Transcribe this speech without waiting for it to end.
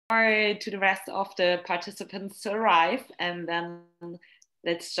to the rest of the participants to arrive, and then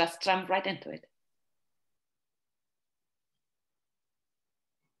let's just jump right into it.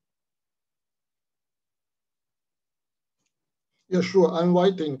 Yeah, sure, I'm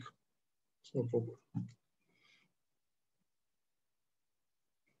waiting. It's no problem.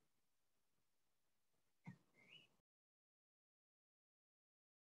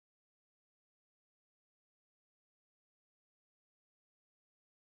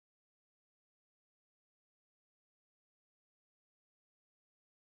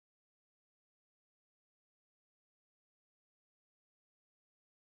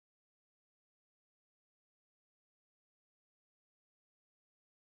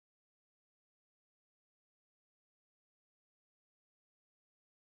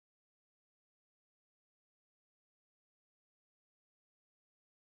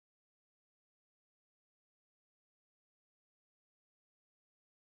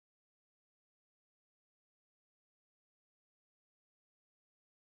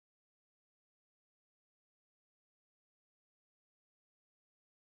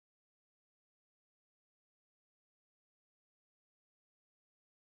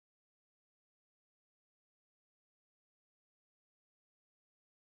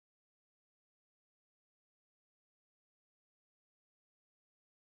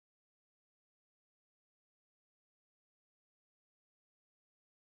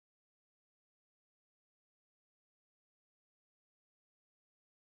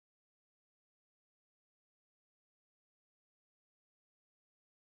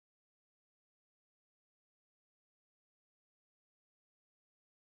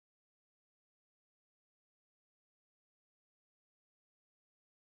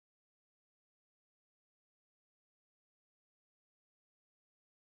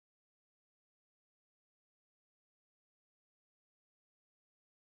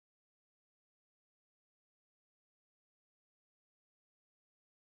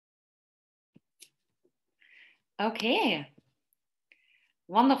 Okay,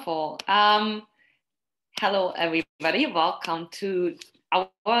 wonderful. Hello, everybody. Welcome to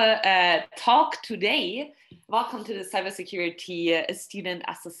our talk today. Welcome to the Cybersecurity Student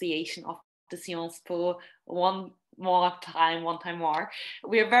Association of the Sciences Po one time more.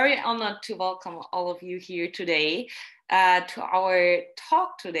 We are very honored to welcome all of you here today to our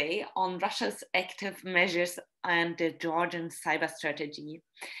talk today on Russia's active measures and the Georgian cyber strategy.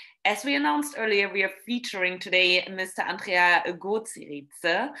 As we announced earlier, we are featuring today Mr. Andria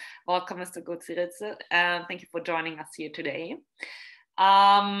Gotsiridze. Welcome, Mr. Gotsiridze. Thank you for joining us here today.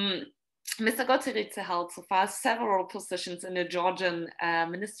 Mr. Gotsiridze held so far several positions in the Georgian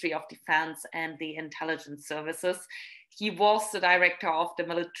Ministry of Defense and the Intelligence Services. He was the director of the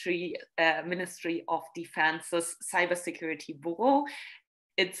Ministry of Defense's Cybersecurity Bureau,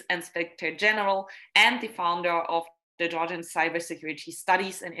 its Inspector General, and the founder of the Georgian Cybersecurity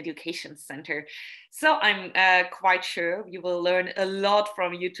Studies and Education Center. So I'm quite sure you will learn a lot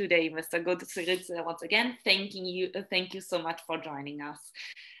from you today, Mr. Gotsiridze. Once again, thank you so much for joining us.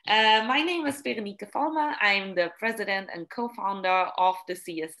 My name is Berenike Vollmer. I'm the president and co-founder of the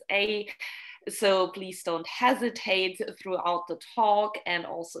CSA. So please don't hesitate throughout the talk and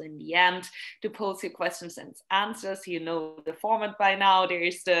also in the end to post your questions and answers. You know the format by now. There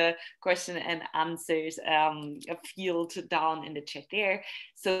is the question and answers field down in the chat there.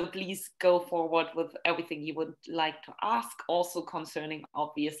 So please go forward with everything you would like to ask, also concerning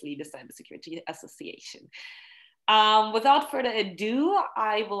obviously the Cybersecurity Association. Without further ado,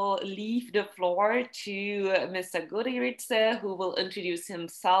 I will leave the floor to Mr. Gotsiridze, who will introduce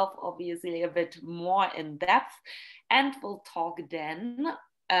himself obviously a bit more in depth, and we'll talk then,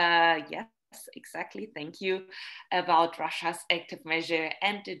 yes, exactly, thank you, about Russia's active measure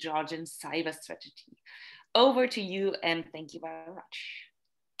and the Georgian cyber strategy. Over to you, and thank you very much.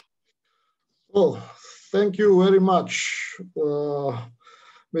 Oh, thank you very much,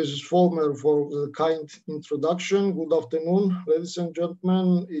 Mrs. Vollmer, for the kind introduction. Good afternoon, ladies and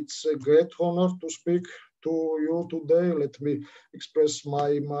gentlemen. It's a great honor to speak to you today. Let me express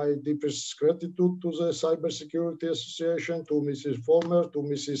my deepest gratitude to the Cybersecurity Association, to Mrs. Vollmer, to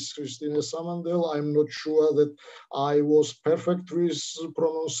Mrs. Christina Samandel. I'm not sure that I was perfect with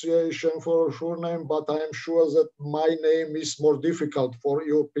pronunciation for surname, but I'm sure that my name is more difficult for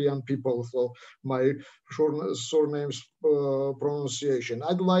European people, so my surname's pronunciation.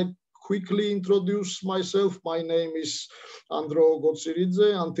 I'd like quickly introduce myself. My name is Andria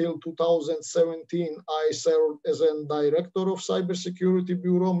Gotsiridze. Until 2017, I served as a director of Cybersecurity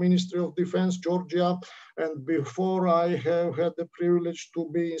Bureau, Ministry of Defense, Georgia. And before, I have had the privilege to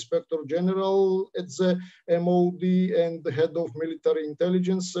be Inspector General at the MOD and the head of Military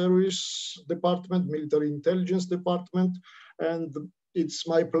Intelligence Service Department, Military Intelligence Department. And it's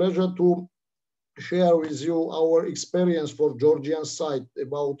my pleasure to share with you our experience for Georgian side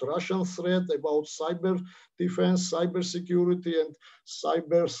about Russian threat, about cyber defense, cyber security, and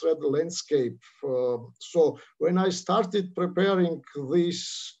cyber threat landscape. So when I started preparing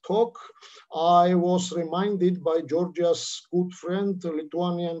this talk, I was reminded by Georgia's good friend,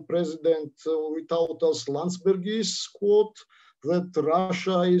 Lithuanian President Vytautas Landsbergis quote that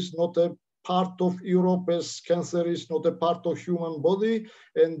Russia is not a part of Europe as cancer is not a part of human body,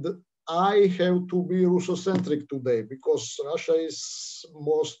 and I have to be Russocentric today because Russia is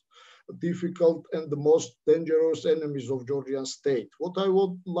most difficult and the most dangerous enemies of Georgian state. What I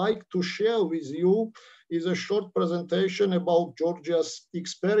would like to share with you is a short presentation about Georgia's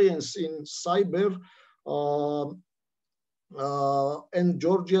experience in cyber and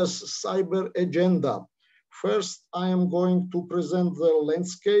Georgia's cyber agenda. First, I am going to present the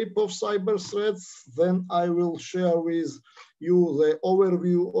landscape of cyber threats. Then I will share with you the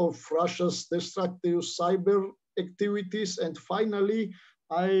overview of Russia's destructive cyber activities. And finally,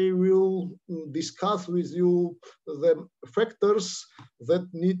 I will discuss with you the factors that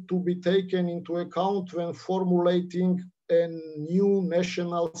need to be taken into account when formulating a new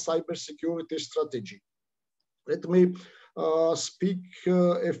national cybersecurity strategy. Let me speak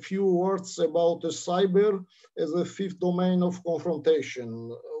a few words about the cyber as a fifth domain of confrontation.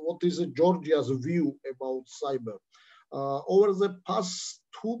 What is Georgia's view about cyber? Over the past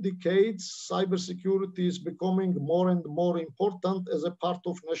 2 decades, cybersecurity is becoming more and more important as a part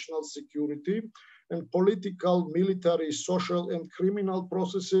of national security, and political, military, social, and criminal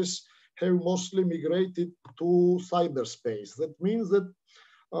processes have mostly migrated to cyberspace. That means that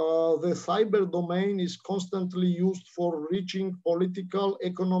the cyber domain is constantly used for reaching political,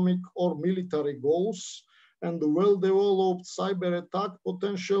 economic, or military goals, and the well-developed cyber attack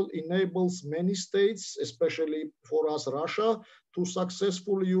potential enables many states, especially for us, Russia, to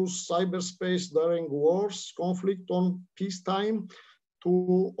successfully use cyberspace during wars, conflict, on peacetime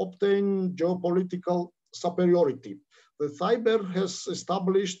to obtain geopolitical superiority. The cyber has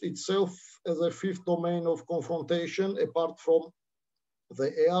established itself as a fifth domain of confrontation apart from the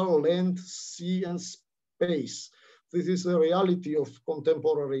air, land, sea, and space. This is a reality of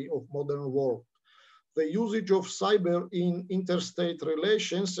contemporary, of modern world. The usage of cyber in interstate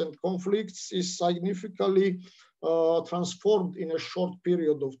relations and conflicts is significantly transformed in a short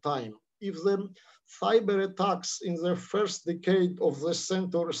period of time. If the cyber attacks in the first decade of the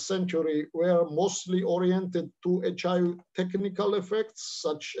century were mostly oriented to achieve technical effects,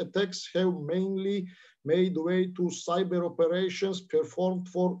 such attacks have mainly made way to cyber operations performed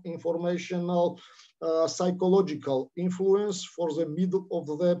for informational psychological influence for the middle of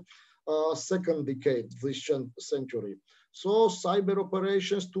the second decade this century. So cyber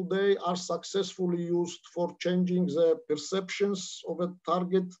operations today are successfully used for changing the perceptions of a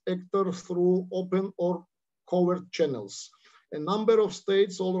target actor through open or covert channels. A number of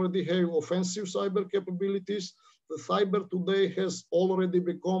states already have offensive cyber capabilities. The cyber today has already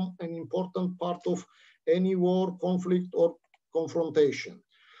become an important part of any war, conflict, or confrontation.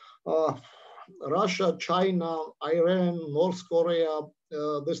 Russia, China, Iran, North Korea,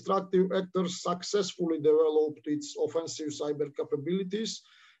 destructive actors successfully developed its offensive cyber capabilities.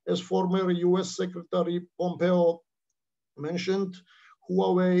 As former US Secretary Pompeo mentioned,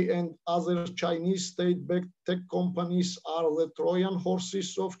 Huawei and other Chinese state-backed tech companies are the Trojan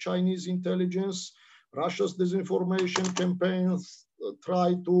horses of Chinese intelligence. Russia's disinformation campaigns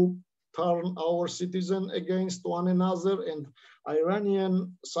try to turn our citizens against one another, and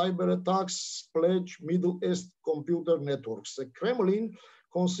Iranian cyber attacks pledge Middle East computer networks. The Kremlin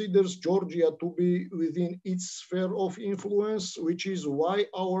considers Georgia to be within its sphere of influence, which is why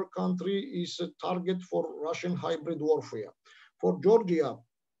our country is a target for Russian hybrid warfare. For Georgia,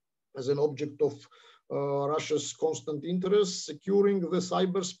 as an object of Russia's constant interest, securing the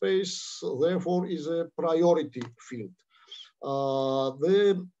cyberspace, therefore, is a priority field.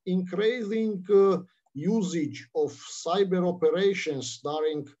 The increasing usage of cyber operations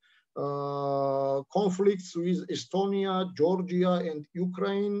during conflicts with Estonia, Georgia, and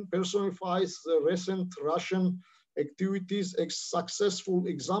Ukraine personifies the recent Russian activities as successful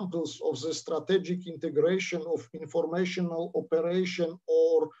examples of the strategic integration of informational operation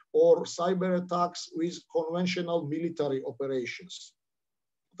or cyber attacks with conventional military operations.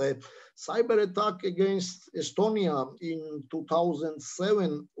 The cyber attack against Estonia in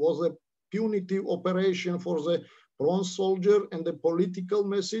 2007 was a punitive operation for the bronze soldier and a political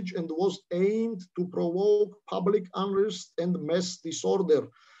message, and was aimed to provoke public unrest and mass disorder,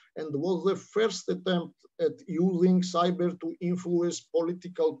 and was the first attempt at using cyber to influence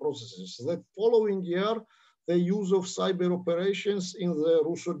political processes. The following year, the use of cyber operations in the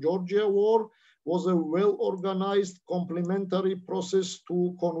Russo-Georgia War was a well-organized complementary process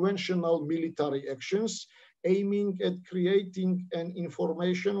to conventional military actions, aiming at creating an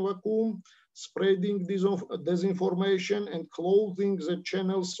information vacuum, spreading disinformation, and closing the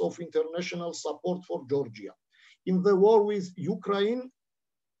channels of international support for Georgia. In the war with Ukraine,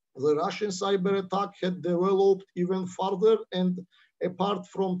 the Russian cyber attack had developed even further, and apart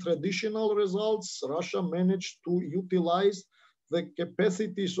from traditional results, Russia managed to utilize the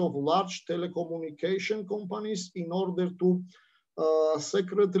capacities of large telecommunication companies in order to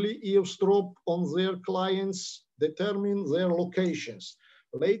secretly eavesdrop on their clients, determine their locations.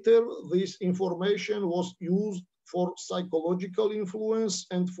 Later, this information was used for psychological influence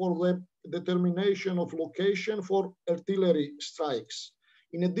and for the determination of location for artillery strikes.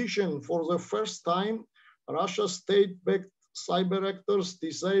 In addition, for the first time, Russia's state-backed cyber actors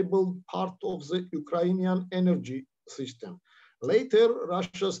disabled part of the Ukrainian energy system. Later,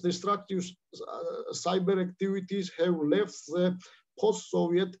 Russia's destructive cyber activities have left the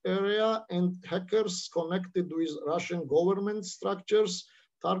post-Soviet area, and hackers connected with Russian government structures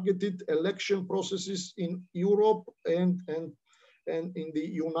targeted election processes in Europe and in the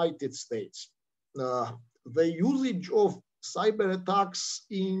United States. The usage of cyber attacks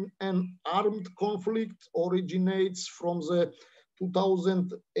in an armed conflict originates from the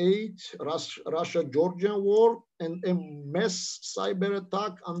 2008 Russia-Georgian War, and a mass cyber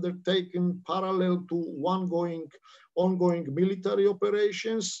attack undertaken parallel to ongoing military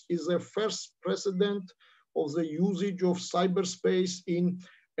operations is the first precedent of the usage of cyberspace in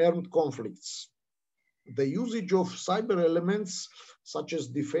armed conflicts. The usage of cyber elements such as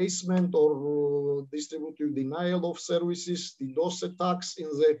defacement or distributive denial of services, DDoS attacks in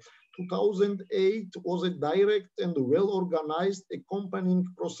the 2008 was a direct and well-organized accompanying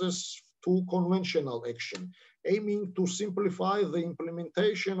process to conventional action, aiming to simplify the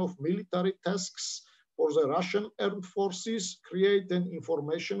implementation of military tasks for the Russian armed forces, create an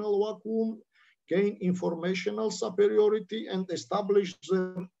informational vacuum, gain informational superiority, and establish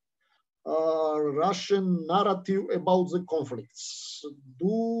the Russian narrative about the conflicts.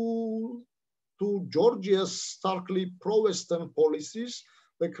 Due to Georgia's starkly pro-Western policies,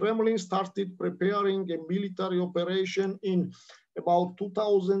 the Kremlin started preparing a military operation in about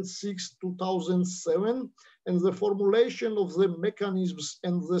 2006-2007, and the formulation of the mechanisms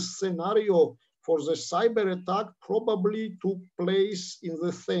and the scenario for the cyber attack probably took place in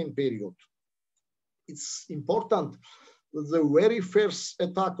the same period. It's important that the very first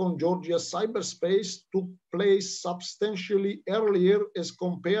attack on Georgia's cyberspace took place substantially earlier as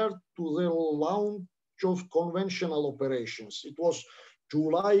compared to the launch of conventional operations. It was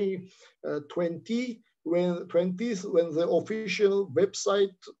July 20th, when the official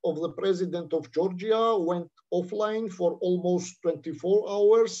website of the president of Georgia went offline for almost 24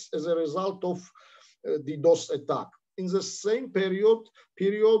 hours as a result of the DDoS attack. In the same period,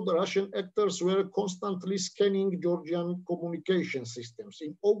 Russian actors were constantly scanning Georgian communication systems.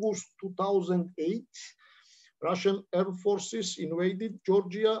 In August 2008, Russian air forces invaded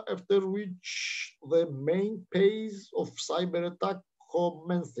Georgia, after which the main phase of cyber attack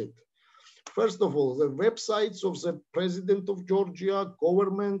commenced. First of all, the websites of the President of Georgia,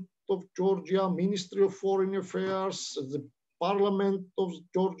 Government of Georgia, Ministry of Foreign Affairs, the Parliament of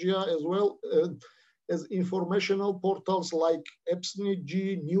Georgia, as well as informational portals like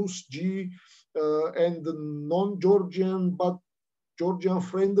EPSNI-G, News-G, and non-Georgian but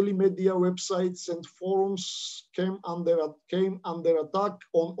Georgian-friendly media websites and forums came under attack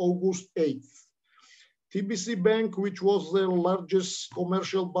on August 8th. TBC Bank, which was the largest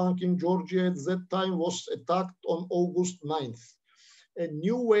commercial bank in Georgia at that time, was attacked on August 9th. A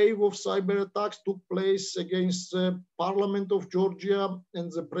new wave of cyber attacks took place against the Parliament of Georgia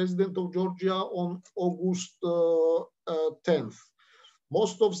and the President of Georgia on August 10th.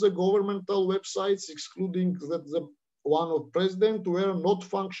 Most of the governmental websites, excluding the one of President, were not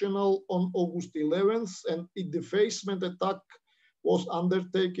functional on August 11th, and a defacement attack was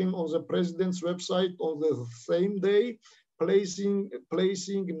undertaken on the President's website on the same day, placing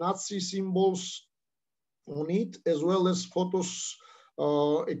Nazi symbols on it, as well as photos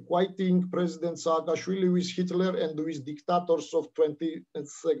equating President Saakashvili with Hitler and with dictators of 20th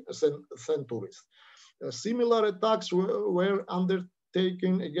centuries. Similar attacks were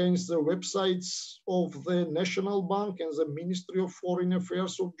taken against the websites of the National Bank and the Ministry of Foreign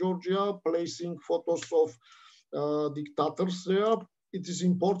Affairs of Georgia, placing photos of dictators there. It is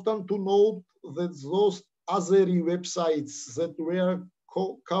important to note that those Azeri websites that were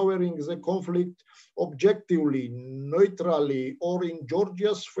covering the conflict objectively, neutrally, or in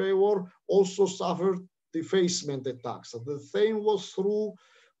Georgia's favor also suffered defacement attacks. The same was true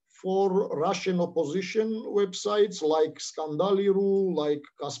for Russian opposition websites like Skandali.ru, like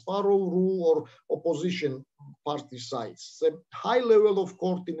Kasparov.ru, or opposition party sites. The high level of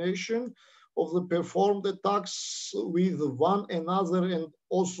coordination of the performed attacks with one another and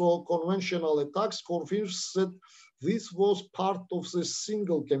also conventional attacks confirms that this was part of the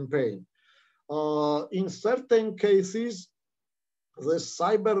single campaign. In certain cases, the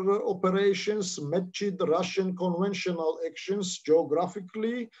cyber operations matched Russian conventional actions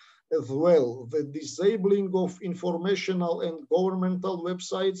geographically as well. The disabling of informational and governmental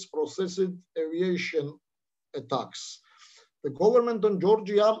websites processed aviation attacks. The government of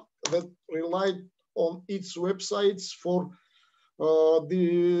Georgia that relied on its websites for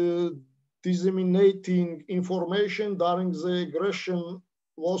disseminating information during the aggression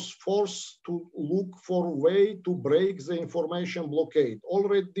was forced to look for a way to break the information blockade.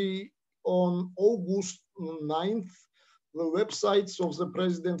 Already on August 9th, the websites of the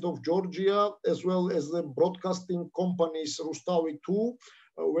President of Georgia, as well as the broadcasting companies Rustavi 2,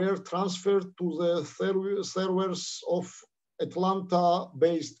 were transferred to the servers of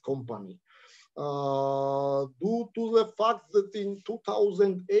Atlanta-based company. Due to the fact that in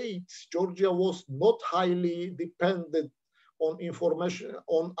 2008, Georgia was not highly dependent on information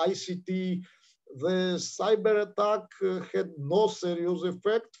on ICT, the cyber attack had no serious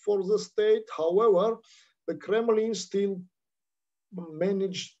effect for the state. However, the Kremlin still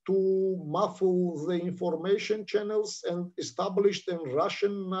managed to muffle the information channels and established a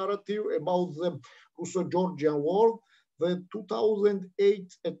Russian narrative about the Russo-Georgian war. The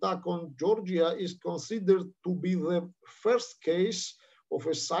 2008 attack on Georgia is considered to be the first case of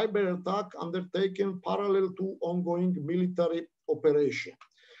a cyber attack undertaken parallel to ongoing military operation.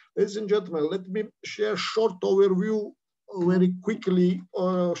 Ladies and gentlemen, let me share a short overview, very quickly,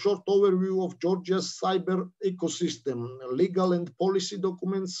 short overview of Georgia's cyber ecosystem, legal and policy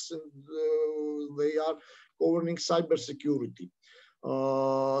documents, they are governing cybersecurity.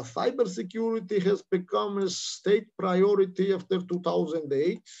 Cybersecurity has become a state priority after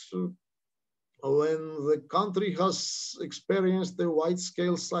 2008, when the country has experienced a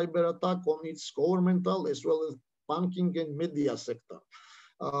wide-scale cyber attack on its governmental as well as banking and media sector.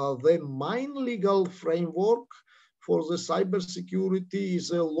 The main legal framework for the cybersecurity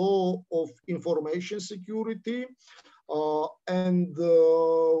is a law of information security, and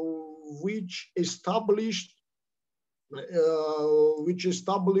which established the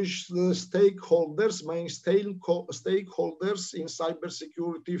stakeholders, main stakeholders in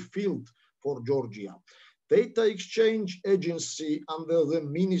cybersecurity field for Georgia. Data Exchange Agency under the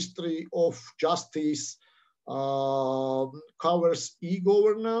Ministry of Justice covers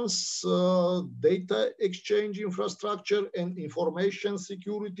e-governance, data exchange infrastructure, and information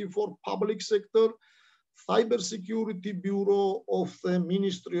security for public sector. Cybersecurity Bureau of the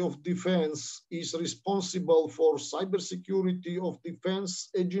Ministry of Defense is responsible for cybersecurity of defense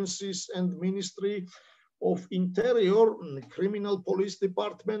agencies, and Ministry of Interior, Criminal Police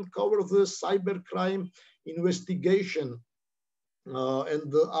Department covers the cybercrime investigation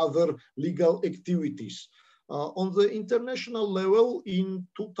and other legal activities. On the international level, in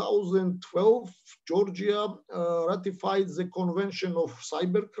 2012, Georgia ratified the Convention of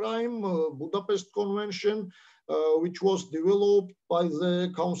Cybercrime, Budapest Convention, which was developed by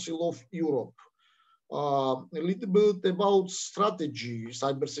the Council of Europe. A little bit about strategy,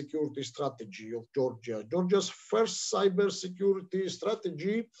 cybersecurity strategy of Georgia. Georgia's first cybersecurity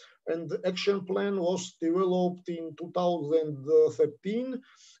strategy and action plan was developed in 2013.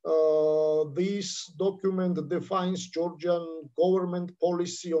 This document defines Georgian government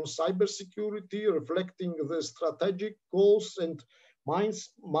policy on cybersecurity, reflecting the strategic goals and mind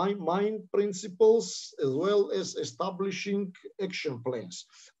principles, as well as establishing action plans.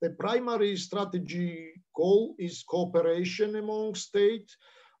 The primary strategy goal is cooperation among state,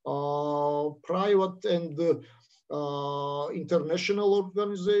 private and international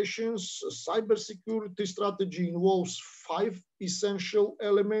organizations. Cybersecurity strategy involves 5 essential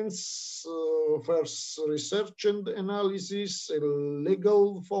elements. First, research and analysis, a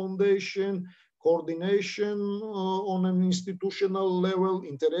legal foundation, coordination on an institutional level,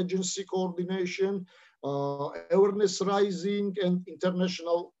 interagency coordination, awareness raising, and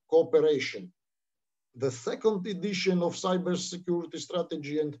international cooperation. The second edition of cybersecurity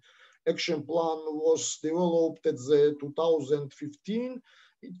strategy and action plan was developed at the 2015.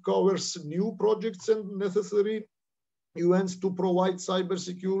 It covers new projects and necessary events to provide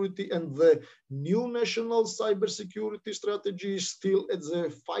cybersecurity, and the new national cybersecurity strategy is still at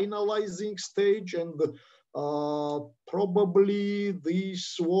the finalizing stage, and probably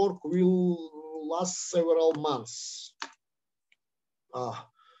this work will last several months.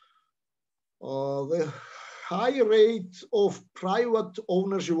 The high rate of private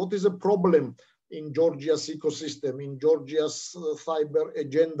ownership, what is a problem in Georgia's ecosystem, in Georgia's cyber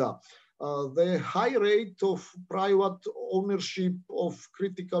agenda? The high rate of private ownership of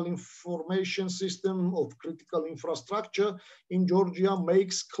critical information system, of critical infrastructure in Georgia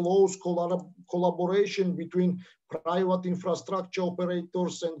makes close collaboration between private infrastructure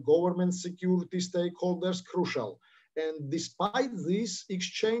operators and government security stakeholders crucial. And despite this,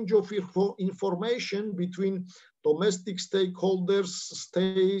 exchange of information between domestic stakeholders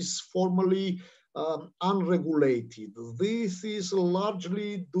stays formally unregulated. This is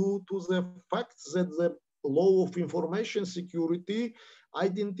largely due to the fact that the law of information security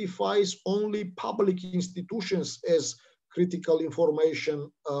identifies only public institutions as critical information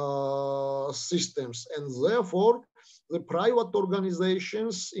systems, and therefore the private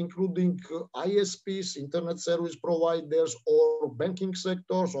organizations, including ISPs, internet service providers, or banking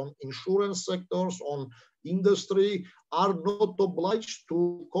sectors, on insurance sectors, on industry, are not obliged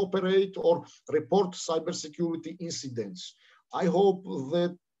to cooperate or report cybersecurity incidents. I hope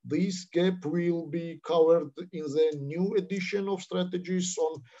that this gap will be covered in the new edition of strategies,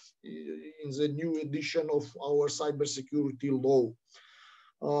 in the new edition of our cybersecurity law.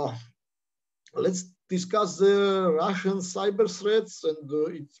 Let's discuss the Russian cyber threats and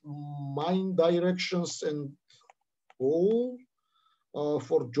its main directions and goal.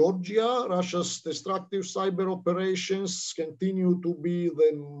 For Georgia, Russia's destructive cyber operations continue to be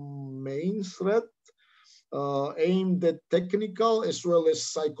the main threat, aimed at technical as well as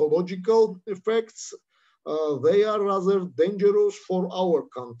psychological effects. They are rather dangerous for our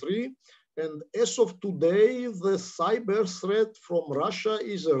country. And as of today, the cyber threat from Russia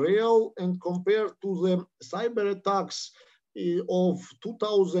is real, and compared to the cyber attacks of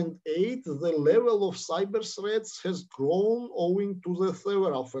 2008, the level of cyber threats has grown owing to the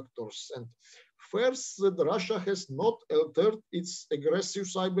several factors. And first, that Russia has not altered its aggressive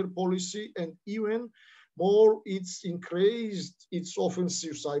cyber policy, and even more, it's increased its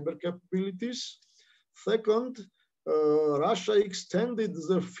offensive cyber capabilities. Second, Russia extended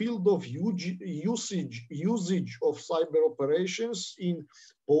the field of usage of cyber operations in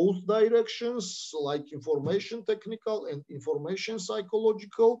both directions, like information technical and information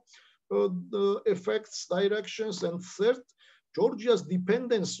psychological effects directions. And third, Georgia's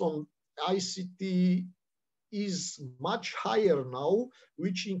dependence on ICT is much higher now,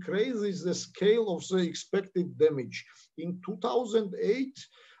 which increases the scale of the expected damage. In 2008,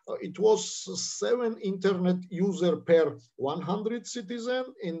 it was 7 internet user per 100 citizen,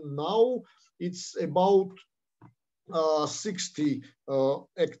 and now it's about 60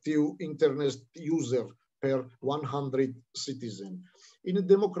 active internet user per 100 citizen. In a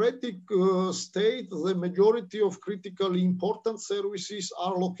democratic state, the majority of critically important services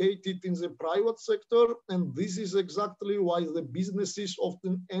are located in the private sector, and this is exactly why the businesses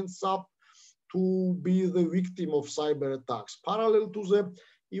often ends up to be the victim of cyber attacks. Parallel to the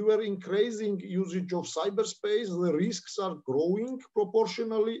ever increasing usage of cyberspace, the risks are growing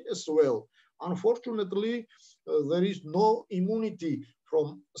proportionally as well. Unfortunately, there is no immunity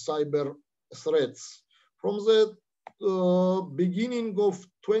from cyber threats. From the beginning of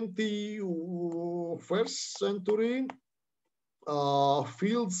 21st century,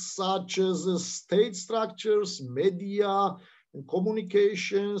 fields such as state structures, media,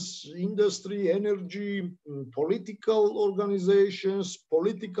 communications, industry, energy, political organizations,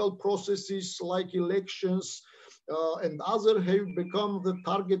 political processes like elections, and others have become the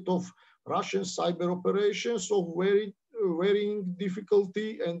target of Russian cyber operations of varying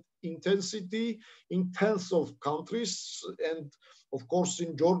difficulty and intensity in tens of countries, and of course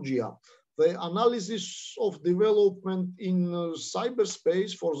in Georgia. The analysis of development in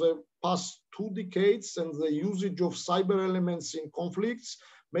cyberspace for the past 2 decades and the usage of cyber elements in conflicts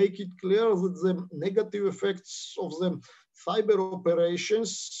make it clear that the negative effects of the cyber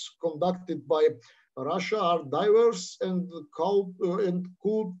operations conducted by Russia are diverse and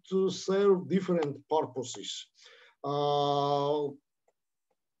could serve different purposes.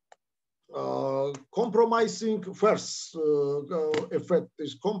 Compromising first effect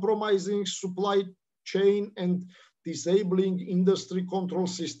is compromising supply chain and disabling industry control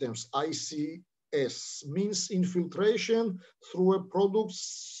systems, ICI MIS means infiltration through a product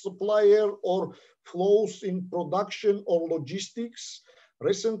supplier or flows in production or logistics.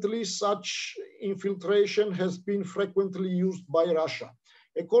 Recently, such infiltration has been frequently used by Russia.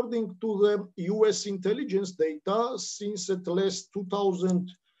 According to the US intelligence data, since at least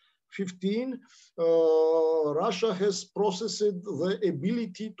 2015, Russia has processed the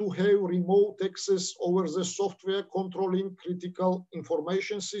ability to have remote access over the software controlling critical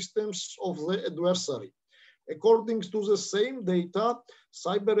information systems of the adversary. According to the same data,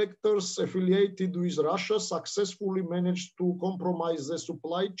 cyber actors affiliated with Russia successfully managed to compromise the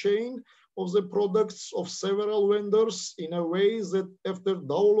supply chain of the products of several vendors in a way that after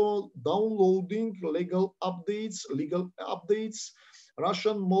downloading legal updates,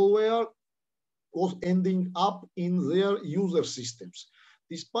 Russian malware was ending up in their user systems.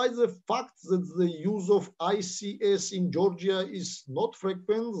 Despite the fact that the use of ICS in Georgia is not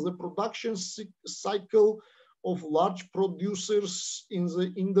frequent, the production cycle of large producers in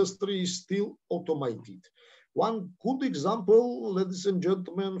the industry is still automated. One good example, ladies and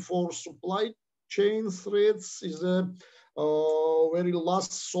gentlemen, for supply chain threats is the very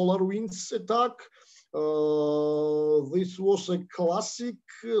last SolarWinds attack. This was a classic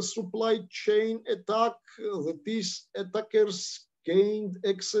supply chain attack. These attackers gained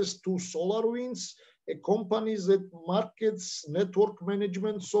access to SolarWinds, a company that markets network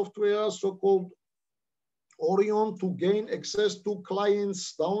management software, so-called Orion, to gain access to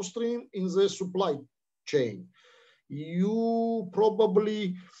clients downstream in the supply chain. You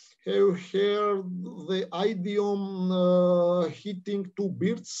probably have heard the idiom hitting two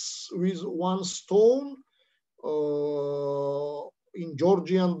birds with one stone. In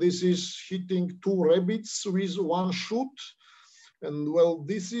Georgian, this is hitting two rabbits with one shoot. And well,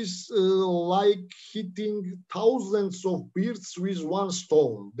 this is like hitting thousands of birds with one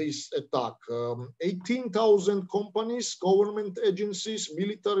stone, this attack. 18,000 companies, government agencies,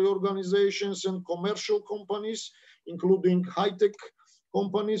 military organizations, and commercial companies, including high-tech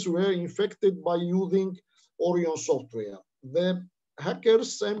companies, were infected by using Orion software. The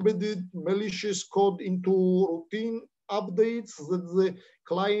hackers embedded malicious code into routine updates that the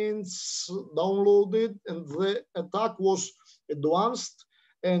clients downloaded, and the attack was advanced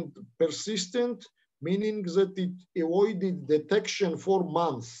and persistent, meaning that it avoided detection for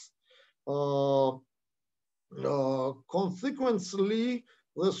months. Consequently,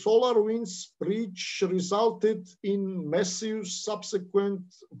 the SolarWinds breach resulted in massive subsequent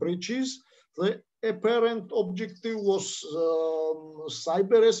breaches. The apparent objective was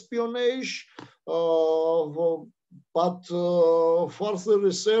cyber espionage, but further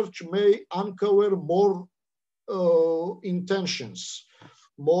research may uncover more intentions,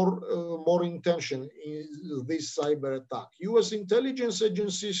 more intention in this cyber attack. US intelligence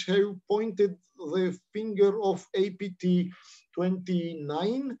agencies have pointed the finger of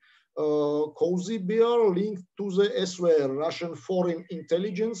APT-29, Cozy Bear, linked to the SWR, Russian Foreign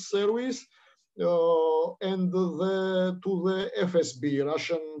Intelligence Service, and to the FSB,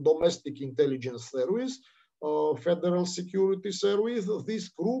 Russian Domestic Intelligence Service, Federal Security Service. This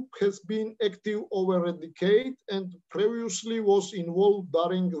group has been active over a decade and previously was involved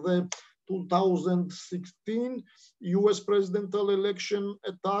during the 2016 US presidential election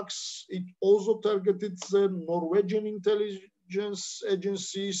attacks. It also targeted the Norwegian intelligence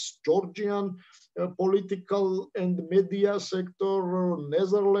agencies, Georgian political and media sector,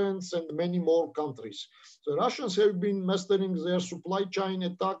 Netherlands, and many more countries. The Russians have been mastering their supply chain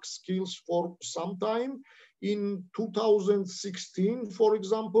attack skills for some time. In 2016, for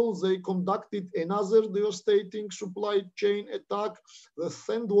example, they conducted another devastating supply chain attack. The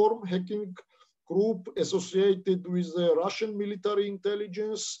Sandworm hacking group associated with the Russian military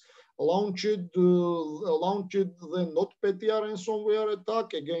intelligence launched the NotPetya ransomware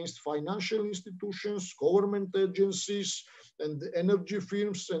attack against financial institutions, government agencies, and energy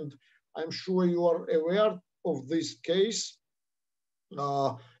firms. And I'm sure you are aware of this case.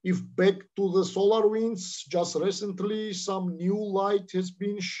 If back to the SolarWinds, just recently some new light has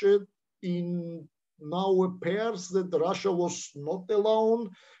been shed. In now appears that Russia was not alone,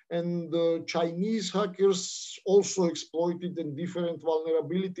 and Chinese hackers also exploited different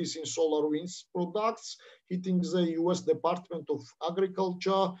vulnerabilities in SolarWinds products, hitting the US Department of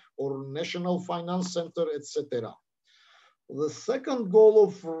Agriculture or National Finance Center, etc. The second goal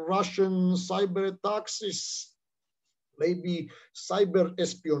of Russian cyber attacks is maybe cyber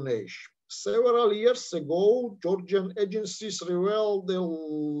espionage. Several years ago, Georgian agencies revealed a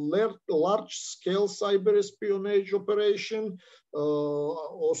large-scale cyber espionage operation,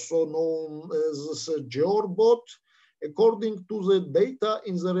 also known as Georbot, According to the data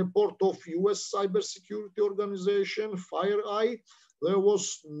in the report of US Cybersecurity Organization, FireEye, there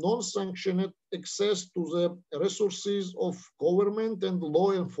was non-sanctioned access to the resources of government and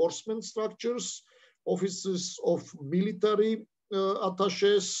law enforcement structures, offices of military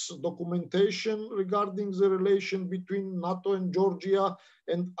attaches, documentation regarding the relation between NATO and Georgia,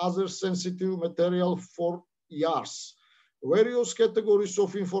 and other sensitive material for years. Various categories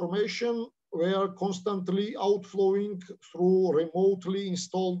of information were constantly outflowing through remotely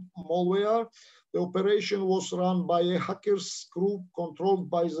installed malware. The operation was run by a hackers group controlled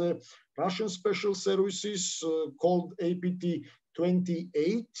by the Russian Special Services called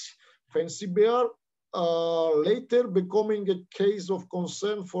APT-28, Fancy Bear, later becoming a case of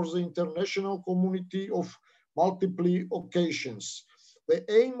concern for the international community of multiple occasions. The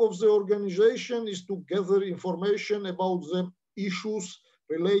aim of the organization is to gather information about the issues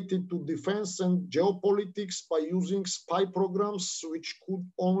related to defense and geopolitics by using spy programs, which could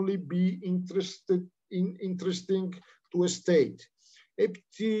only be interesting to a state.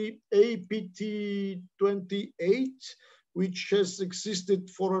 APT-28, which has existed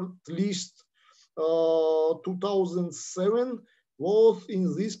for at least 2007, was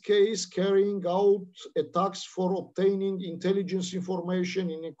in this case carrying out attacks for obtaining intelligence information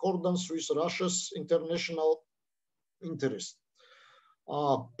in accordance with Russia's international interest.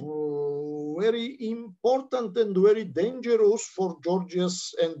 Very important and very dangerous for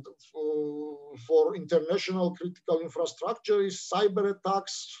Georgia's and for international critical infrastructure is cyber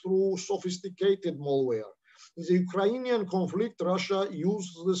attacks through sophisticated malware. In the Ukrainian conflict, Russia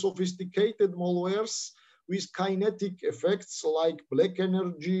used the sophisticated malwares with kinetic effects like black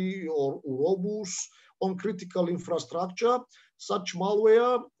energy or Urobus on critical infrastructure. Such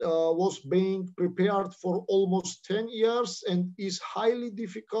malware was being prepared for almost 10 years and is highly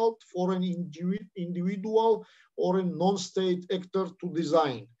difficult for an individual or a non-state actor to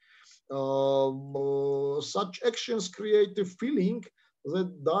design. Such actions create a feeling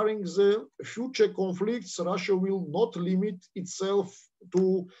that during the future conflicts, Russia will not limit itself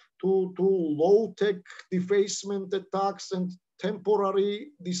to low-tech defacement attacks and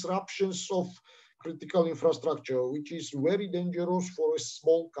temporary disruptions of critical infrastructure, which is very dangerous for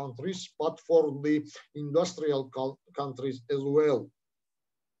small countries, but for the industrial countries as well.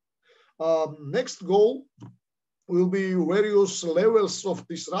 Next goal will be various levels of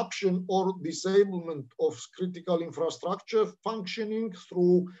disruption or disablement of critical infrastructure functioning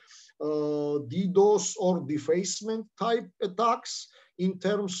through DDoS or defacement type attacks. In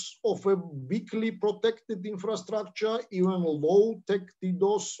terms of a weakly protected infrastructure, even low-tech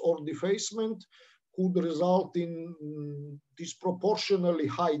DDoS or defacement could result in disproportionately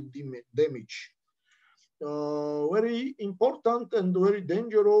high damage. Very important and very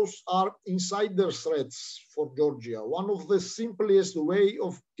dangerous are insider threats for Georgia. One of the simplest way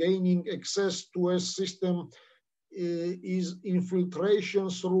of gaining access to a system is infiltration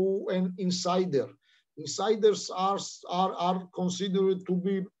through an insider. Insiders are considered to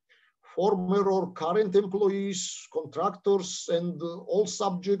be former or current employees, contractors, and all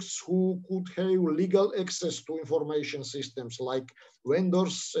subjects who could have legal access to information systems like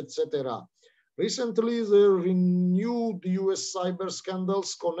vendors, etc. Recently, the renewed US cyber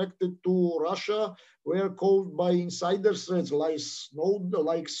scandals connected to Russia were caused by insider threats like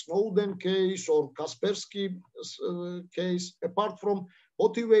Snowden case or Kaspersky case. Apart from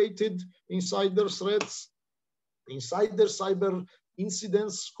motivated insider threats, insider cyber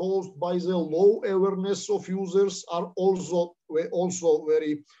incidents caused by the low awareness of users are also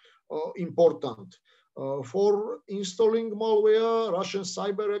very important. For installing malware, Russian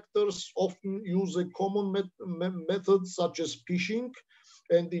cyber actors often use a common method such as phishing.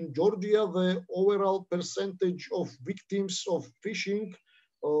 And in Georgia, the overall percentage of victims of phishing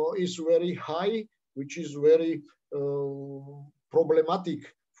is very high, which is very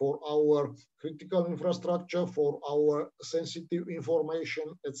problematic for our critical infrastructure, for our sensitive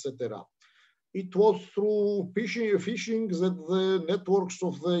information, etc. It was through phishing that the networks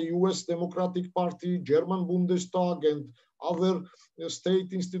of the US Democratic Party, German Bundestag, and other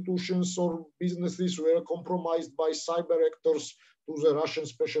state institutions or businesses were compromised by cyber actors to the Russian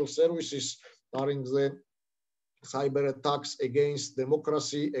special services during the cyber attacks against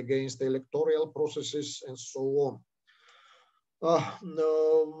democracy, against electoral processes, and so on.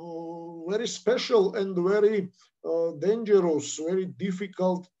 Very special and very dangerous, very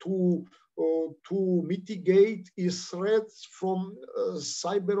difficult to mitigate is threats from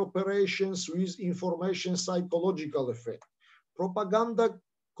cyber operations with information psychological effect. Propaganda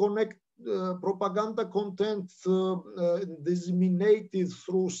content disseminated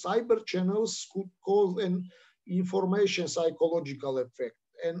through cyber channels could cause an information psychological effect,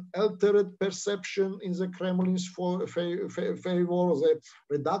 an altered perception in the Kremlin's favor, the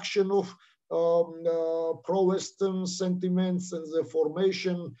reduction of pro-Western sentiments and the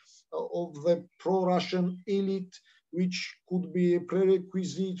formation of the pro-Russian elite, which could be a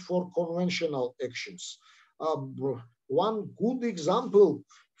prerequisite for conventional actions. One good example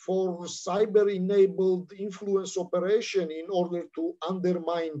for cyber-enabled influence operation in order to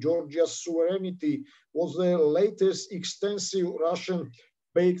undermine Georgia's sovereignty was the latest extensive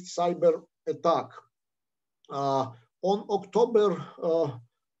Russian-baked cyber attack. On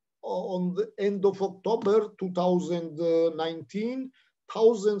the end of October 2019,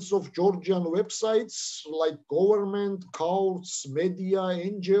 thousands of Georgian websites like government, courts, media,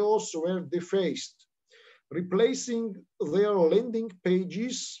 NGOs were defaced. Replacing their landing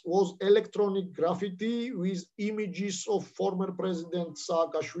pages was electronic graffiti with images of former President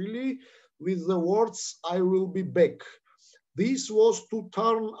Saakashvili with the words, "I will be back." This was to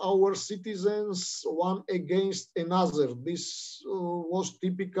turn our citizens one against another. This was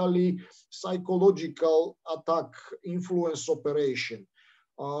typically psychological attack, influence operation.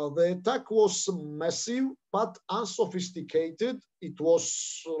 The attack was massive but unsophisticated. It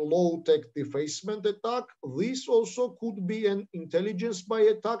was low-tech defacement attack. This also could be an intelligence by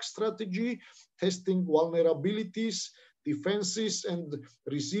attack strategy, testing vulnerabilities, defenses, and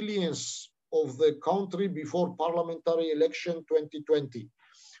resilience of the country before parliamentary election 2020.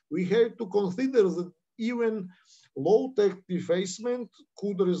 We have to consider that even low-tech defacement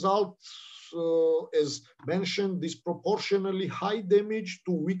could result, as mentioned, disproportionately high damage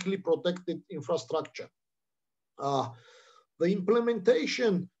to weakly protected infrastructure. The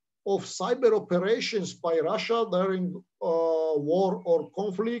implementation of cyber operations by Russia during war or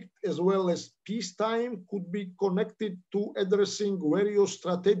conflict, as well as peacetime, could be connected to addressing various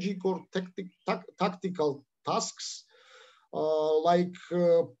strategic or tactical tasks, like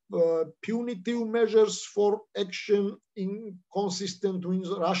punitive measures for action inconsistent with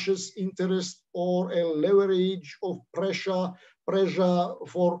Russia's interest, or a leverage of pressure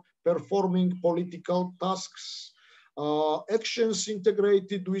for performing political tasks. Actions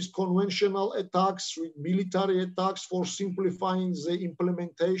integrated with conventional attacks, with military attacks for simplifying the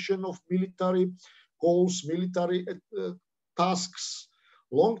implementation of military goals, military tasks,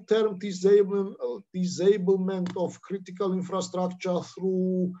 long-term disablement of critical infrastructure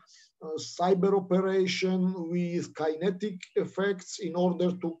through cyber operation with kinetic effects in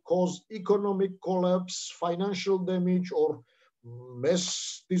order to cause economic collapse, financial damage, or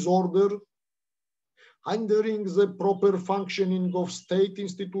mass disorder, hindering the proper functioning of state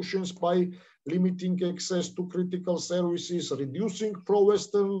institutions by limiting access to critical services, reducing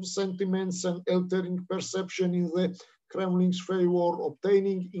pro-Western sentiments and altering perception in the Kremlin's favor,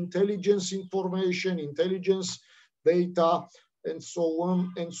 obtaining intelligence information, intelligence data, and so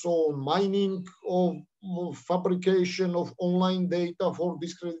on, mining of fabrication of online data for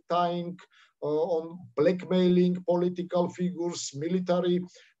discrediting, on blackmailing political figures, military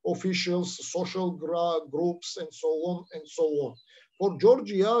officials, social groups, and so on and so on. For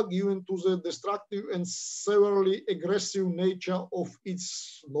Georgia, given to the destructive and severely aggressive nature of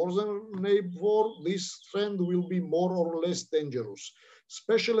its northern neighbor, this trend will be more or less dangerous.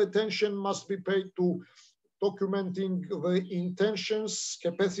 Special attention must be paid to documenting the intentions,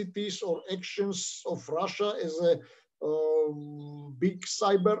 capacities, or actions of Russia as a big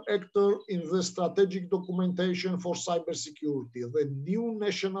cyber actor in the strategic documentation for cybersecurity. The new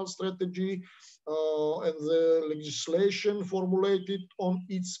national strategy and the legislation formulated on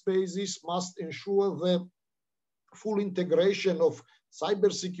its basis must ensure the full integration of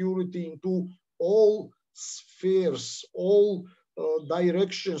cybersecurity into all spheres, all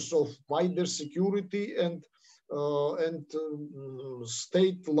directions of wider security and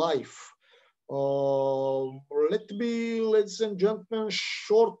state life. Let me, ladies and gentlemen,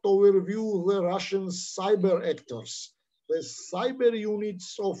 short overview the Russian cyber actors. The cyber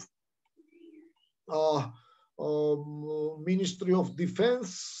units of Ministry of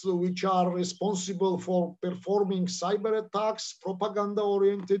Defense, which are responsible for performing cyber attacks,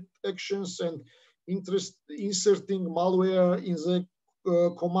 propaganda-oriented actions, and inserting malware in the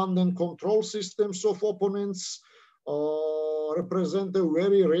command and control systems of opponents, represent a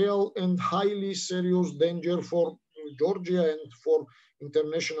very real and highly serious danger for Georgia and for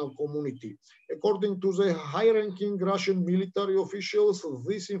international community. According to the high-ranking Russian military officials,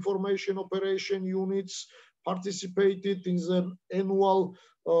 these information operation units participated in the annual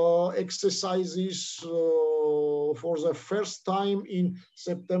exercises for the first time in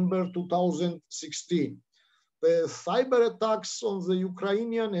September 2016. The cyber attacks on the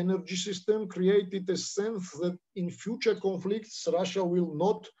Ukrainian energy system created a sense that in future conflicts, Russia will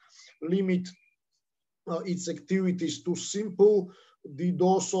not limit its activities to simple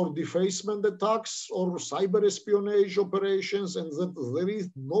DDoS or defacement attacks or cyber espionage operations, and that there is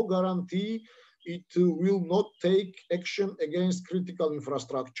no guarantee it will not take action against critical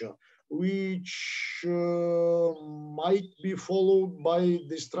infrastructure, which might be followed by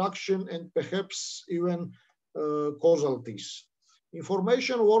destruction and perhaps even casualties.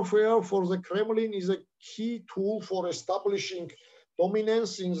 Information warfare for the Kremlin is a key tool for establishing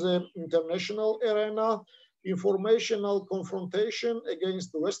dominance in the international arena. Informational confrontation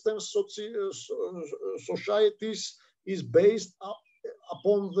against Western societies is based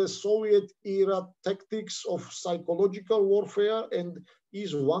upon the Soviet-era tactics of psychological warfare and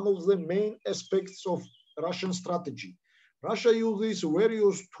is one of the main aspects of Russian strategy. Russia uses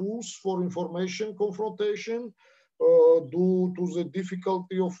various tools for information confrontation. Due to the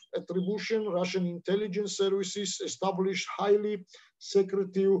difficulty of attribution, Russian intelligence services establish highly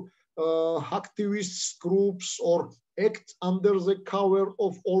secretive hacktivist groups or act under the cover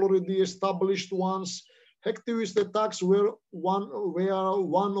of already established ones. Hacktivist attacks were one of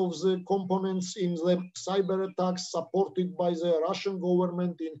the components in the cyber attacks supported by the Russian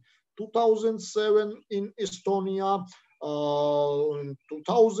government in 2007 in Estonia, in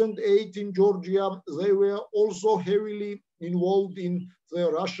 2008 in Georgia. They were also heavily involved in the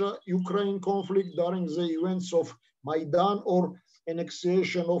Russia-Ukraine conflict during the events of Maidan or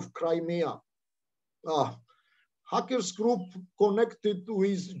annexation of Crimea. Hackers group connected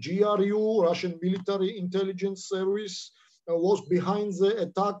with GRU, Russian Military Intelligence Service, was behind the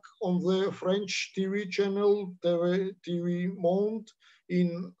attack on the French TV channel TV Monde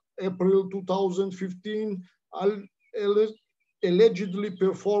in April 2015, allegedly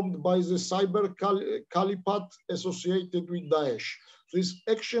performed by the cyber caliphate associated with Daesh. This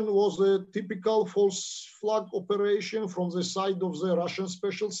action was a typical false flag operation from the side of the Russian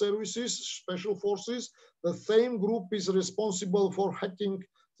special forces. The same group is responsible for hacking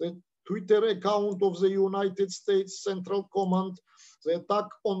the Twitter account of the United States Central Command. The attack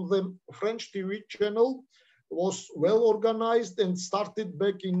on the French TV channel was well organized and started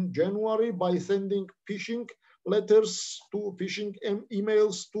back in January by sending phishing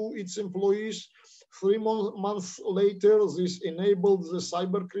emails to its employees. 3 months later, this enabled the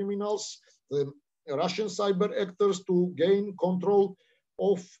cyber criminals, the Russian cyber actors, to gain control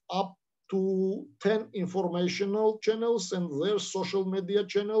of up to 10 informational channels and their social media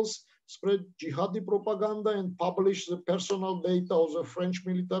channels, spread jihadi propaganda, and publish the personal data of the French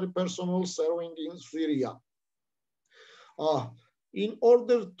military personnel serving in Syria. In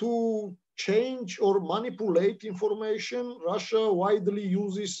order to change or manipulate information, Russia widely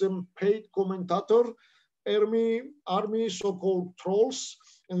uses a paid commentator army, so-called trolls,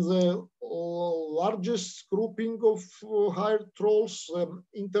 and the largest grouping of hired trolls,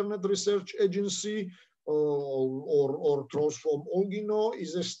 Internet Research Agency, or Trolls from Olgino,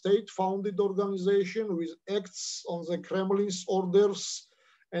 is a state-founded organization which acts on the Kremlin's orders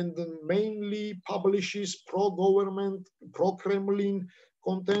and mainly publishes pro-government, pro-Kremlin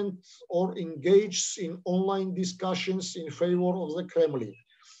content or engages in online discussions in favor of the Kremlin.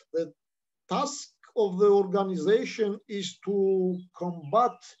 The task of the organization is to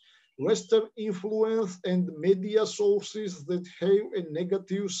combat Western influence and media sources that have a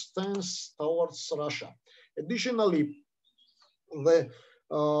negative stance towards Russia. Additionally, the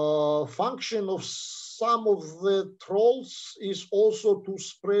function of some of the trolls is also to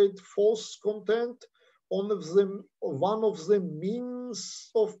spread false content. One of the means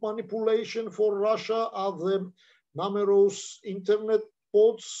of manipulation for Russia are the numerous internet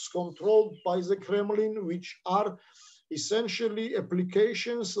bots controlled by the Kremlin, which are essentially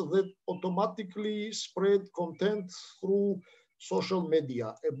applications that automatically spread content through social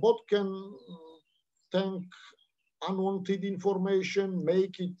media. A bot can tank unwanted information,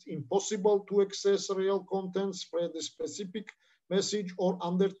 make it impossible to access real content, spread a specific message, or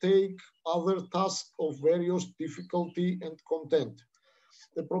undertake other tasks of various difficulty and content.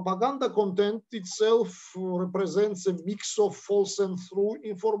 The propaganda content itself represents a mix of false and true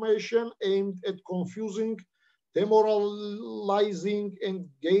information aimed at confusing, demoralizing, and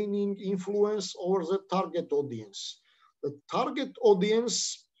gaining influence over the target audience. The target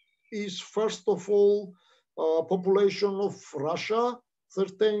audience is, first of all, population of Russia,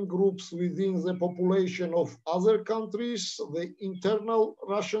 certain groups within the population of other countries, the internal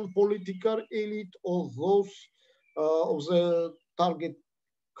Russian political elite, of those of the target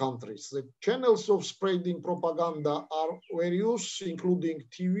countries. The channels of spreading propaganda are various, including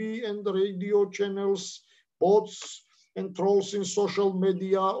TV and radio channels, bots and trolls in social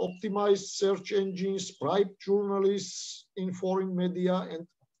media, optimized search engines, bribed journalists in foreign media, and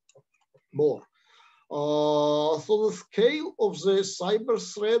more. So the scale of the cyber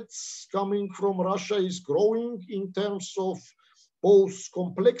threats coming from Russia is growing in terms of both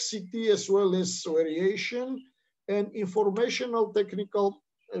complexity as well as variation, and informational technical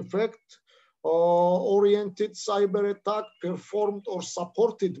effect oriented cyber attack performed or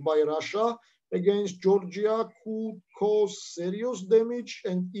supported by Russia against Georgia could cause serious damage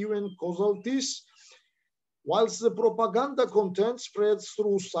and even casualties, whilst the propaganda content spread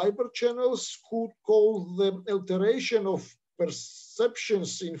through cyber channels could cause the alteration of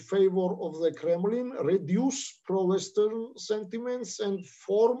perceptions in favor of the Kremlin, reduce pro-Western sentiments, and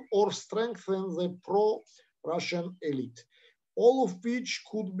form or strengthen the pro-Russian elite, all of which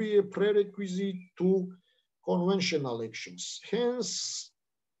could be a prerequisite to conventional actions. Hence,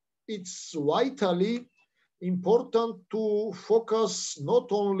 it's vitally important to focus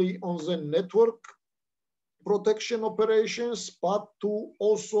not only on the network protection operations, but to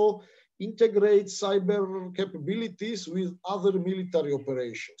also integrate cyber capabilities with other military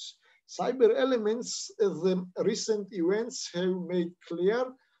operations. Cyber elements, as the recent events have made clear,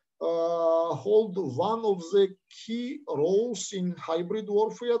 hold one of the key roles in hybrid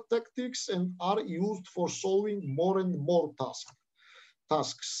warfare tactics and are used for solving more and more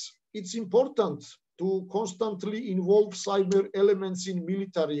tasks. It's important to constantly involve cyber elements in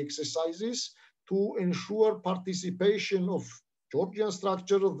military exercises to ensure participation of Georgian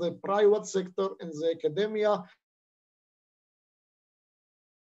structure, the private sector, and the academia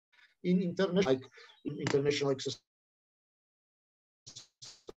in international exercises.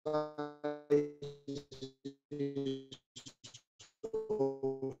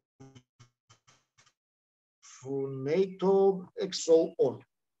 NATO, and so on.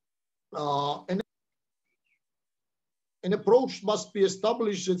 An approach must be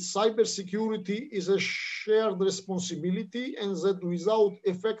established that cybersecurity is a shared responsibility and that without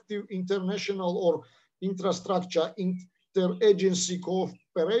effective international or infrastructure interagency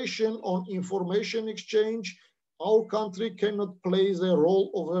cooperation on information exchange, our country cannot play the role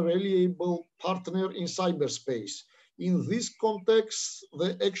of a reliable partner in cyberspace. In this context,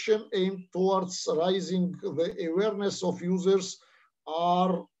 the action aimed towards raising the awareness of users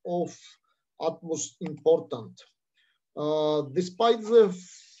are of utmost importance. Despite the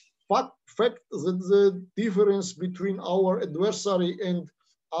fact that the difference between our adversary and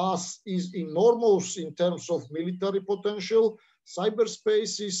us is enormous in terms of military potential,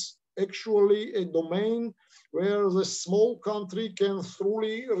 cyberspace is actually a domain where the small country can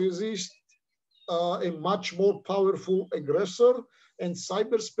truly resist a much more powerful aggressor, and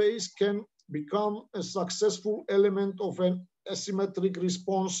cyberspace can become a successful element of an asymmetric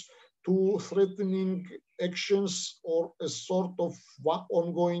response to threatening actions or a sort of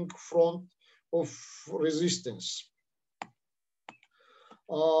ongoing front of resistance.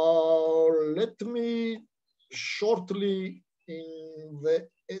 Let me shortly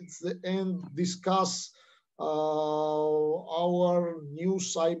at the end discuss our new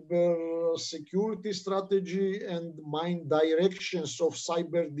cyber security strategy and main directions of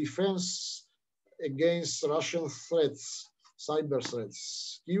cyber defense against Russian threats, cyber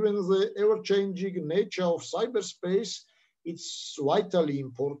threats. Given the ever-changing nature of cyberspace, it's vitally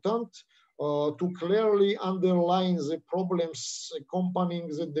important to clearly underline the problems accompanying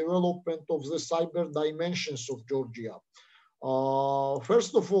the development of the cyber dimensions of Georgia.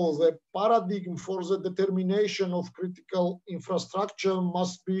 First of all, the paradigm for the determination of critical infrastructure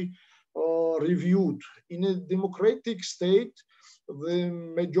must be reviewed. In a democratic state, the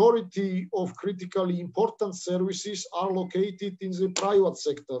majority of critically important services are located in the private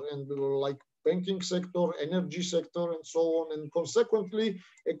sector, and like banking sector, energy sector, and so on. And consequently,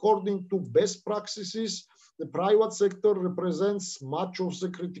 according to best practices, the private sector represents much of the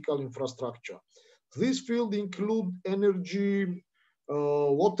critical infrastructure. This field include energy,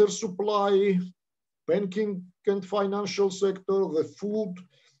 water supply, banking and financial sector, the food,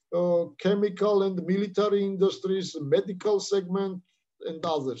 chemical and military industries, medical segment, and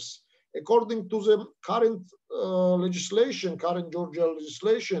others. According to the current current Georgia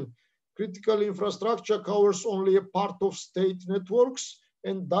legislation, critical infrastructure covers only a part of state networks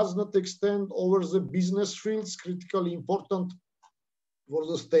and does not extend over the business fields critically important for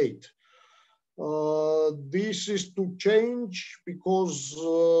the state. This is to change because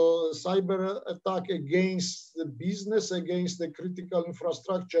cyber attack against the business, against the critical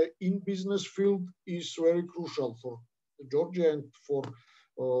infrastructure in business field is very crucial for Georgia and for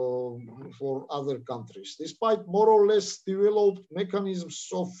other countries. Despite more or less developed mechanisms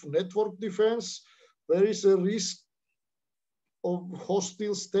of network defense, there is a risk of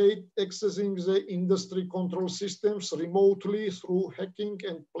hostile state accessing the industry control systems remotely through hacking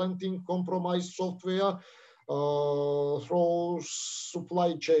and planting compromised software through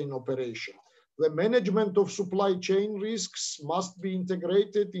supply chain operation. The management of supply chain risks must be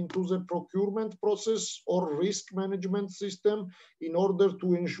integrated into the procurement process or risk management system in order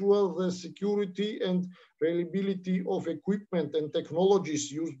to ensure the security and reliability of equipment and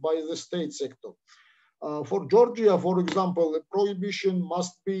technologies used by the state sector. For Georgia, for example, a prohibition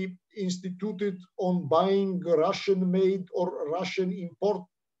must be instituted on buying Russian-made or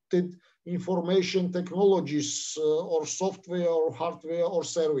Russian-imported information technologies or software or hardware or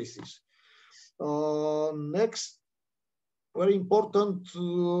services. Next, very important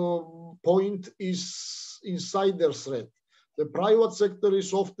point is insider threat. The private sector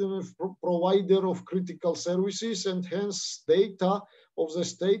is often a provider of critical services, and hence data of the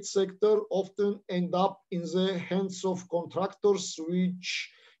state sector often end up in the hands of contractors, which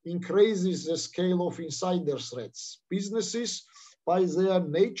increases the scale of insider threats. Businesses, by their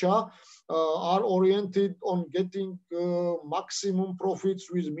nature, are oriented on getting maximum profits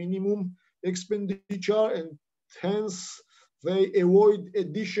with minimum expenditure, and hence they avoid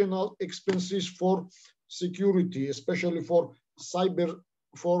additional expenses for security, especially for cyber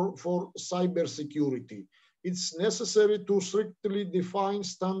security. It's necessary to strictly define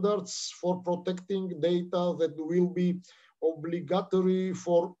standards for protecting data that will be obligatory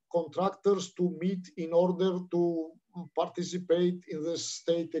for contractors to meet in order to participate in the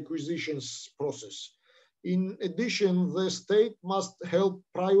state acquisitions process. In addition, the state must help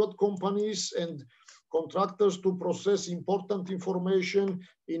private companies and contractors to process important information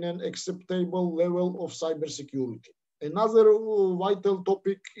in an acceptable level of cybersecurity. Another vital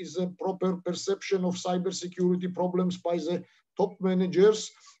topic is the proper perception of cybersecurity problems by the top managers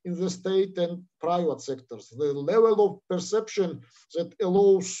in the state and private sectors. The level of perception that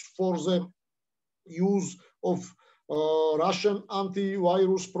allows for the use of Russian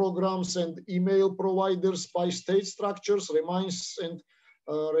antivirus programs and email providers by state structures remains an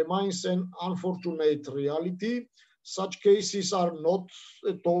unfortunate reality. Such cases are not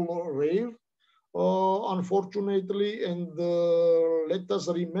at all rare, unfortunately, and let us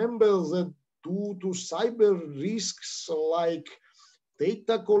remember that due to cyber risks like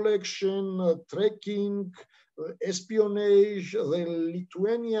data collection, tracking, espionage, the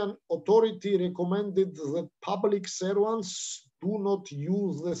Lithuanian authority recommended that public servants do not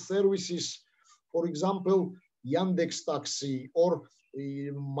use the services, for example, Yandex Taxi or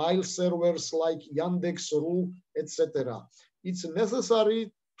mail servers like Yandex.ru, etc. It's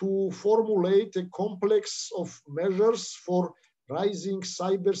necessary to formulate a complex of measures for raising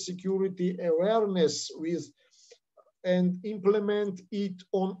cybersecurity awareness and implement it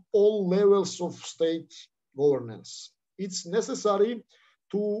on all levels of state governance. It's necessary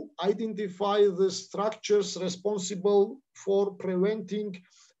to identify the structures responsible for preventing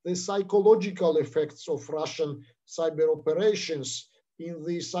the psychological effects of Russian cyber operations in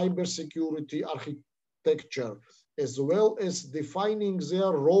the cybersecurity architecture, as well as defining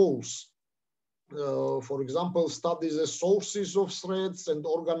their roles. For example, study the sources of threats and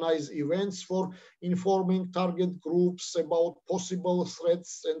organize events for informing target groups about possible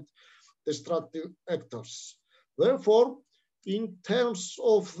threats and destructive actors. Therefore, in terms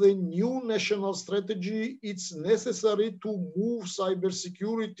of the new national strategy, it's necessary to move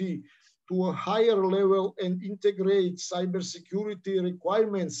cybersecurity to a higher level and integrate cybersecurity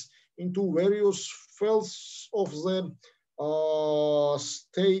requirements into various fields of the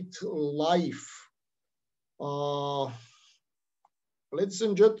state life. Ladies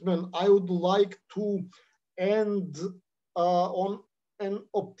and gentlemen, I would like to end on an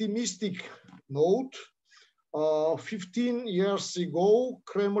optimistic note. 15 years ago,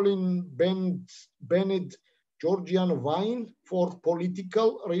 Kremlin banned Georgian wine for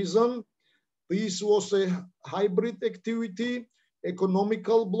political reason. This was a hybrid activity,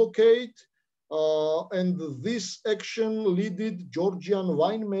 economical blockade, and this action led Georgian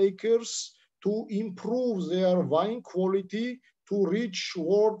winemakers to improve their wine quality to reach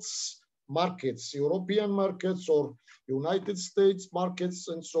world's markets, European markets or United States markets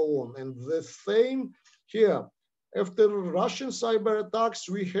and so on. And the same here, after Russian cyber attacks,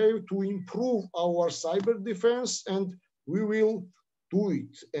 we have to improve our cyber defense, and we will do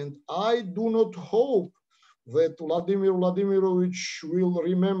it. And I do not hope that Vladimir Vladimirovich will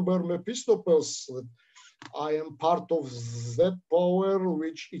remember Mephistopheles, that I am part of that power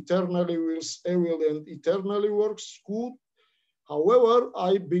which eternally wills evil and eternally works good. However,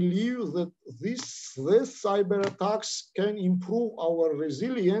 I believe that these cyber attacks can improve our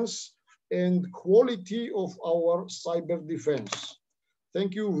resilience and quality of our cyber defense.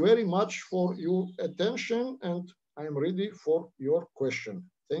 Thank you very much for your attention, and I am ready for your question.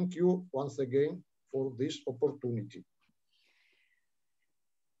 Thank you once again for this opportunity.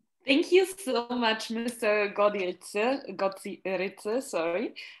 Thank you so much, Mr. Gotsiridze,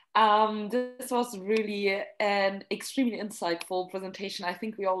 sorry. This was really an extremely insightful presentation. I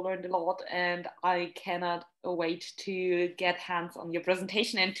think we all learned a lot, and I cannot wait to get hands on your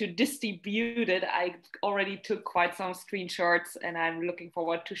presentation and to distribute it. I already took quite some screenshots, and I'm looking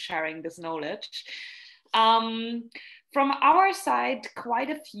forward to sharing this knowledge. From our side, quite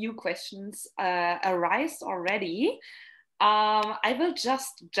a few questions arise already. I will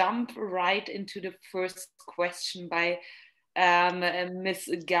just jump right into the first question by Ms.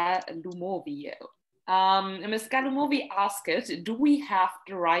 Galumovi. Ms. Galumovi asked, do we have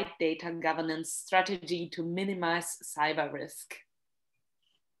the right data governance strategy to minimize cyber risk?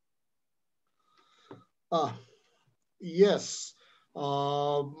 Yes.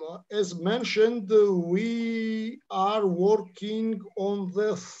 As mentioned, we are working on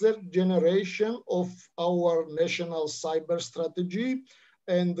the third generation of our national cyber strategy,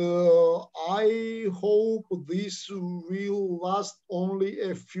 and I hope this will last only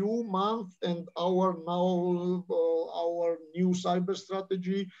a few months, and our new cyber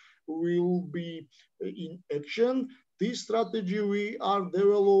strategy will be in action. This strategy we are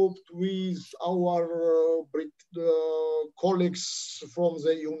developed with our colleagues from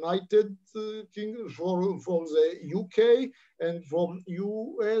the United Kingdom, from the UK and from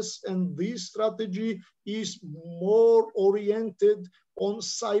US, and this strategy is more oriented on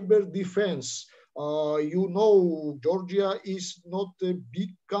cyber defense. You know, Georgia is not a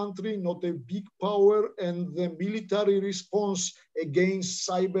big country, not a big power, and the military response against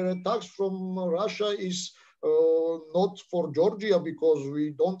cyber attacks from Russia is not for Georgia, because we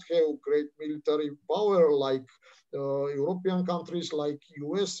don't have great military power like European countries like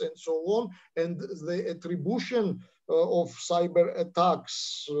US and so on. And the attribution of cyber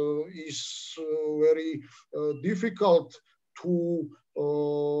attacks is very difficult to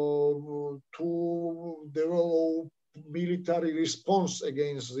develop military response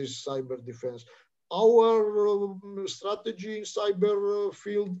against this cyber defense. Our strategy in cyber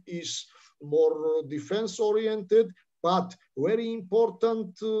field is more defense oriented, but very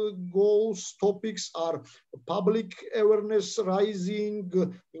important goals, topics are public awareness rising,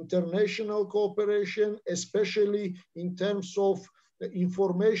 international cooperation, especially in terms of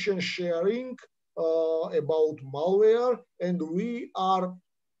information sharing about malware, and we are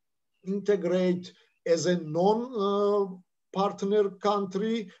integrate as a non-partner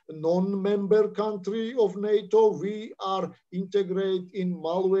country, non-member country of NATO. We are integrate in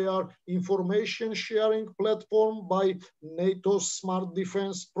malware information sharing platform by NATO's Smart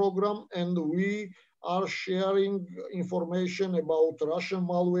Defense Program, and we are sharing information about Russian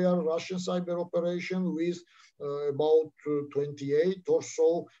malware, Russian cyber operation with about 28 or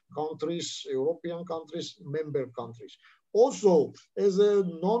so countries, European countries, member countries. Also, as a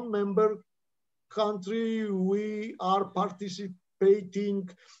non-member country, we are participating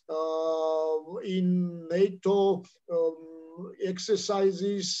in NATO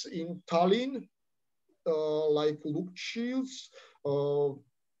exercises in Tallinn, like Look Shields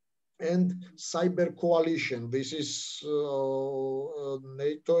and Cyber Coalition. This is a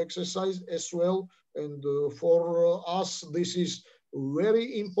NATO exercise as well. And for us, this is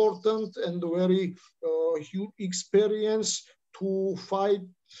very important and very huge experience to fight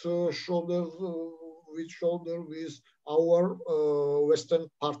shoulder with shoulder with our Western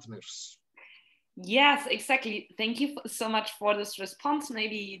partners. Yes, exactly. Thank you so much for this response.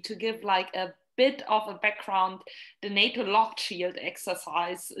 Maybe to give like a bit of a background, the NATO Locked Shield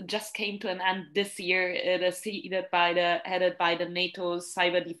exercise just came to an end this year. It is headed by the NATO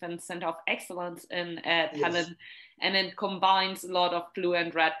Cyber Defense Center of Excellence in Tallinn. Yes. And it combines a lot of blue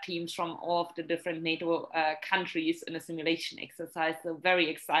and red teams from all of the different NATO countries in a simulation exercise. So very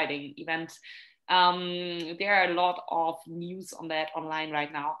exciting event. There are a lot of news on that online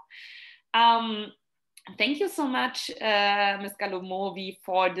right now. Thank you so much, Ms. Galumovi,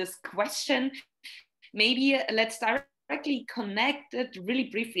 for this question. Maybe let's directly connect it really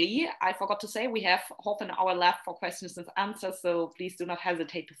briefly. I forgot to say we have half an hour left for questions and answers, so please do not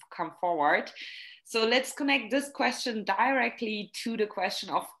hesitate to come forward. So let's connect this question directly to the question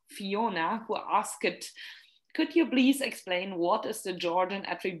of Fiona, who asked it, could you please explain what is the Georgian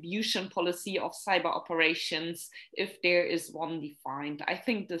attribution policy of cyber operations, if there is one defined? I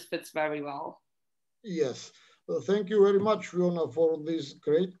think this fits very well. Yes. Thank you very much, Fiona, for this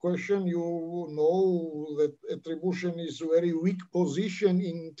great question. You know that attribution is a very weak position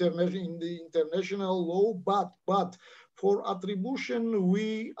in the international law, but for attribution,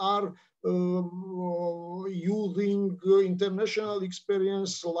 we are using international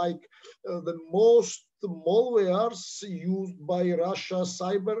experience, like the most malwares used by Russia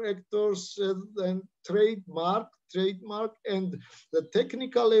cyber actors and trademark, and the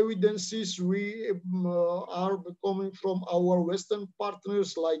technical evidences we are coming from our Western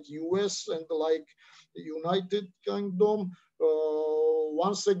partners like US and like United Kingdom.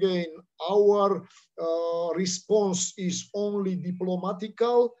 Once again, our response is only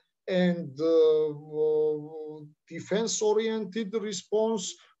diplomatical and defense-oriented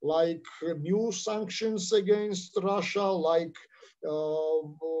response, like new sanctions against Russia, like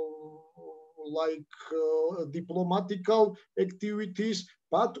diplomatical activities,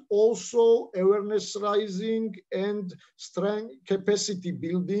 but also awareness raising and strength capacity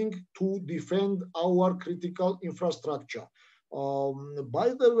building to defend our critical infrastructure.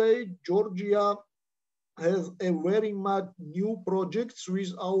 By the way, Georgia has a very much new projects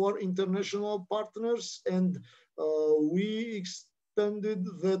with our international partners, and we extended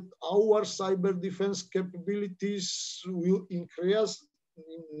that our cyber defense capabilities will increase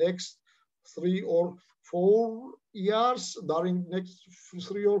in next 3 or 4 years, during next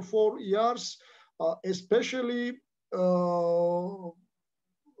 3 or 4 years, especially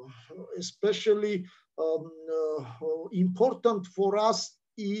important for us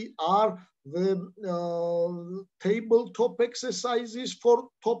are the tabletop exercises for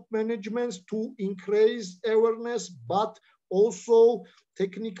top management to increase awareness, but also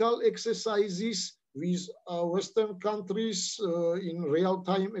technical exercises with Western countries in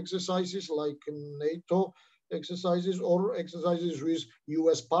real-time exercises like NATO exercises or exercises with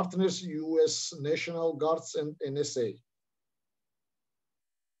US partners, US National Guards and NSA.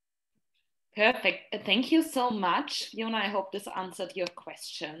 Perfect. Thank you so much, Fiona. I hope this answered your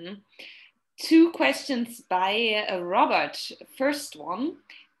question. 2 questions by Robert. First one,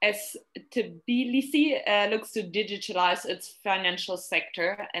 as Tbilisi looks to digitalize its financial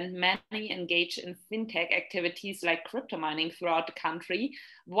sector and many engage in fintech activities like crypto mining throughout the country,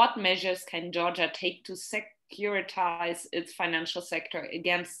 what measures can Georgia take to securitize its financial sector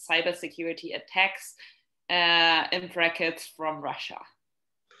against cybersecurity attacks, in brackets, from Russia?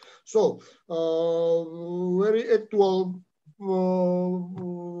 So, very actual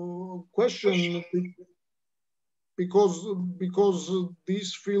question, because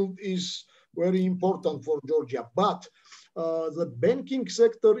this field is very important for Georgia. But the banking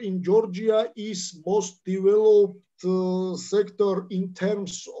sector in Georgia is most developed sector in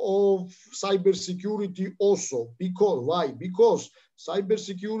terms of cybersecurity also. Because why? Because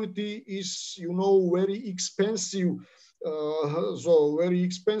cybersecurity is, you know, very expensive. So very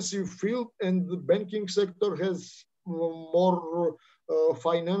expensive field, and the banking sector has more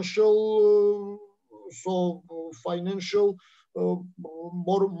financial, more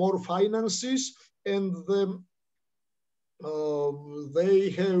finances, and they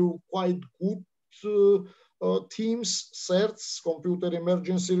have quite good teams, CERTs, computer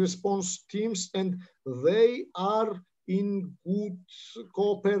emergency response teams, and they are in good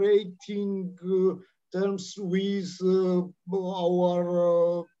cooperating terms with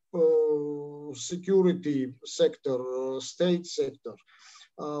our security sector, state sector.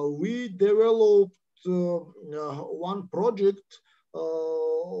 We developed one project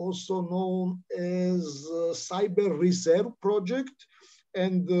also known as Cyber Reserve Project,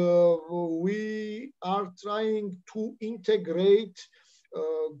 and we are trying to integrate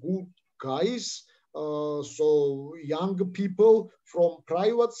good guys, so young people from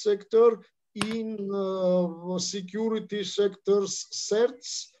private sector in security sectors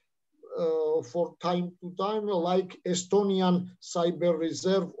CERTs for time to time, like Estonian Cyber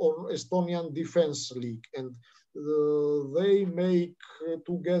Reserve or Estonian Defense League. And they make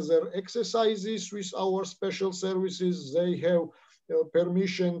together exercises with our special services. They have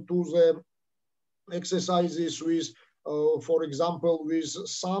permission to the exercises with for example, with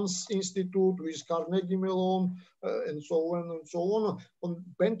SANS Institute, with Carnegie Mellon, and so on and so on. The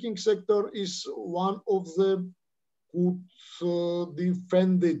banking sector is one of the good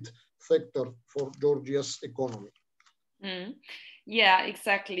defended sector for Georgia's economy. Yeah,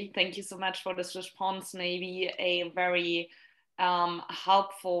 exactly. Thank you so much for this response. Maybe a very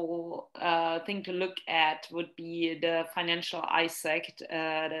helpful thing to look at would be the financial CYSEC,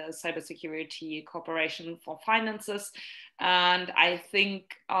 the Cybersecurity Corporation for Finances. And I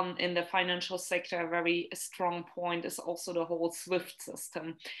think in the financial sector, a very strong point is also the whole SWIFT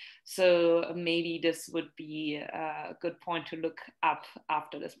system. So maybe this would be a good point to look up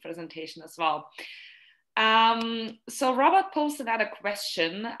after this presentation as well. So Robert posted another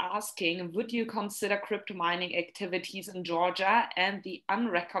question asking, would you consider crypto mining activities in Georgia and the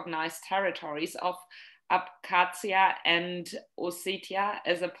unrecognized territories of Abkhazia and Ossetia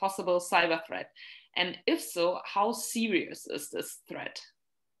as a possible cyber threat? And if so, how serious is this threat?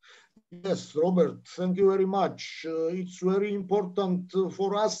 Yes, Robert, thank you very much. It's very important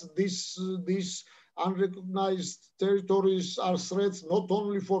for us. These unrecognized territories are threats not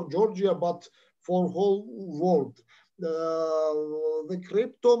only for Georgia, but for whole world. The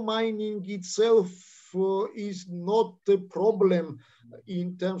crypto mining itself is not a problem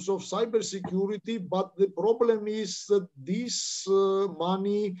in terms of cybersecurity, but the problem is that this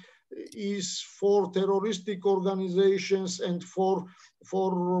money is for terroristic organizations and for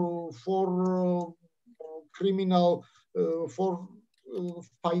criminal,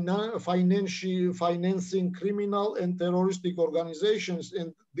 financing criminal and terroristic organizations,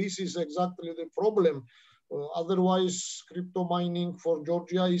 and this is exactly the problem. Otherwise, crypto mining for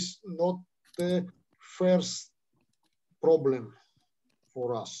Georgia is not the first problem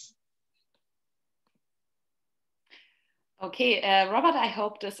for us. Okay, Robert, I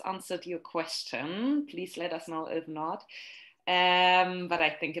hope this answered your question. Please let us know if not. But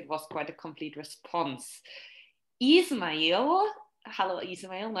I think it was quite a complete response. Ismail, hello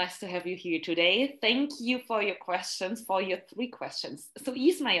Ismail, nice to have you here today. Thank you for your questions, for your 3 questions. So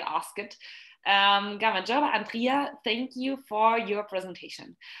Ismail asked, Gamajoba, Andria, thank you for your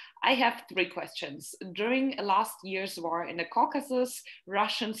presentation. I have 3 questions. During last year's war in the Caucasus,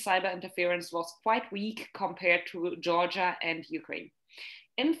 Russian cyber interference was quite weak compared to Georgia and Ukraine.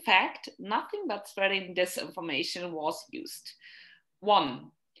 In fact, nothing but spreading disinformation was used.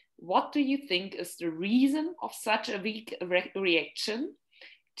 1, what do you think is the reason of such a weak reaction?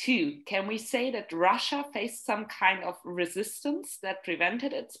 2, can we say that Russia faced some kind of resistance that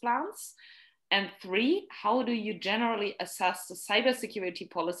prevented its plans? And 3, how do you generally assess the cybersecurity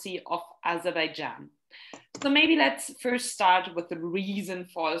policy of Azerbaijan? So maybe let's first start with the reason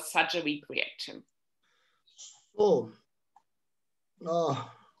for such a weak reaction. So,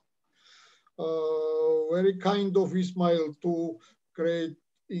 very kind of Ismail to create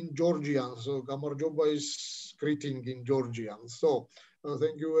in Georgian. So Gamarjoba is greeting in Georgian. So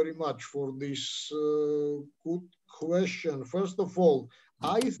thank you very much for this good question. First of all,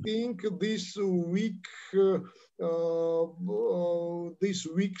 I think this weak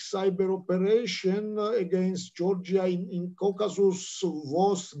cyber operation against Georgia in Caucasus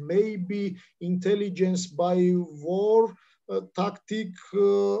was maybe intelligence by war tactic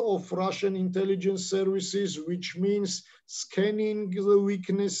of Russian intelligence services, which means scanning the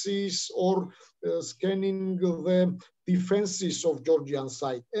weaknesses or scanning the defenses of Georgian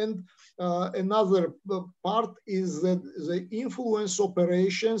side. And another part is that the influence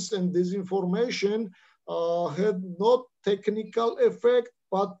operations and disinformation had not technical effect,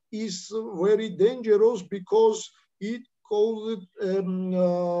 but is very dangerous because it caused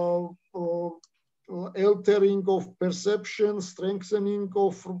altering of perception, strengthening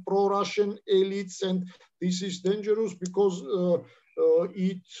of pro-Russian elites, and this is dangerous because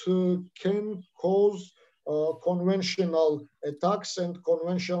it can cause conventional attacks and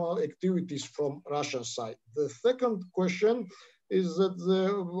conventional activities from Russian side. The second question is that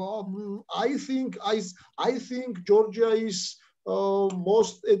I think Georgia is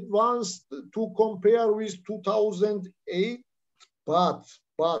most advanced to compare with 2008,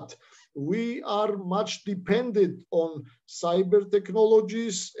 but we are much dependent on cyber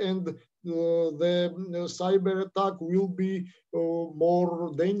technologies, and the cyber attack will be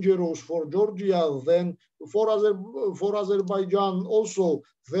more dangerous for Georgia than for Azerbaijan also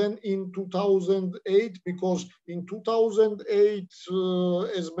than in 2008, because in 2008,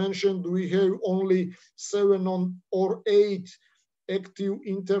 as mentioned, we have only 7 or 8 active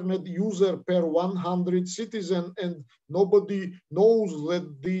internet user per 100 citizens, and nobody knows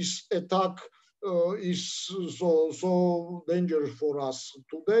that this attack is so dangerous for us.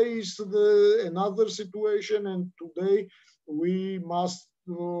 Today is another situation, and today we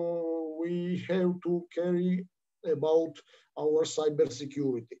have to carry about our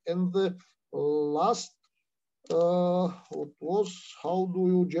cybersecurity. And the last was, how do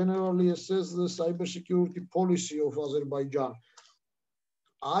you generally assess the cybersecurity policy of Azerbaijan?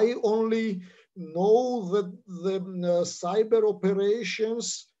 I only know that the cyber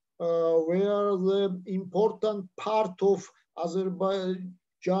operations were the important part of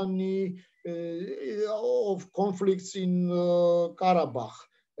Azerbaijani of conflicts in Karabakh.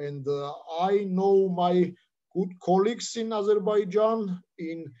 And I know my good colleagues in Azerbaijan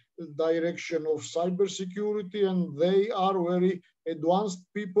in the direction of cybersecurity, and they are very advanced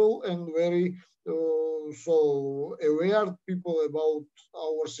people and very so aware people about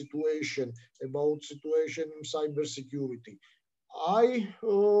our situation, about situation in cybersecurity. I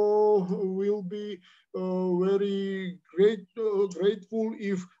will be very grateful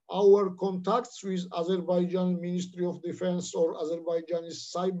if our contacts with Azerbaijan Ministry of Defense or Azerbaijani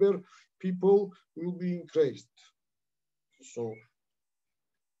cyber people will be increased. So.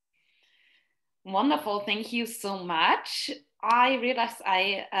 Wonderful, thank you so much. I realized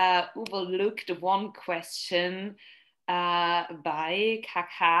I overlooked one question by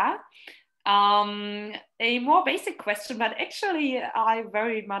Kaka. A more basic question, but actually I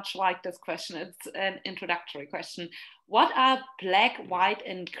very much like this question. It's an introductory question. What are black, white,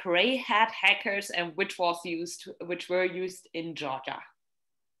 and gray hat hackers, and which were used in Georgia?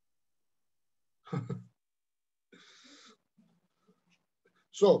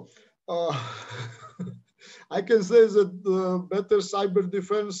 So I can say that better cyber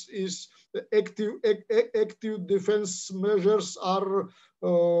defense is active defense measures are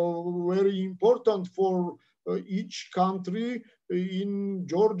very important for each country. In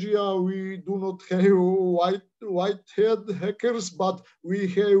Georgia, we do not have white hat hackers, but we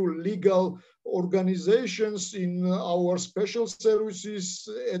have legal organizations in our special services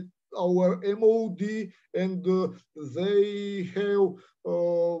at our MOD, and they have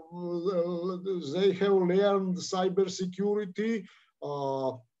learned cybersecurity,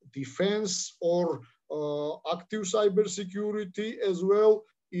 defense, or active cybersecurity as well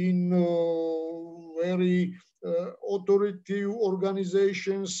in very authoritative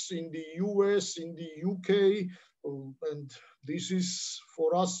organizations in the US, in the UK, and this is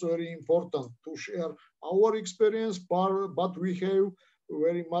for us very important to share our experience, but we have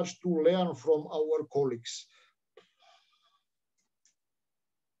very much to learn from our colleagues.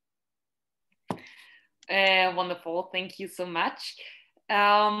 Wonderful, thank you so much.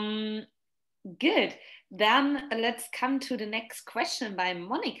 Good, then let's come to the next question by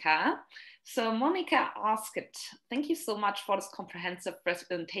Monica. So Monica asked, thank you so much for this comprehensive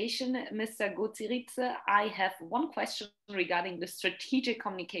presentation, Mr. Gotsiridze. I have one question regarding the strategic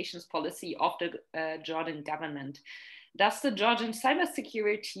communications policy of the Georgian government. Does the Georgian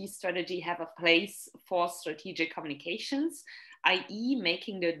cybersecurity strategy have a place for strategic communications, i.e.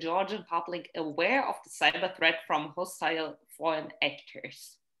 making the Georgian public aware of the cyber threat from hostile foreign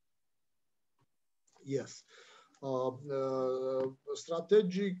actors? Yes.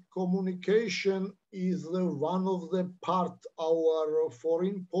 Strategic communication is one of the part of our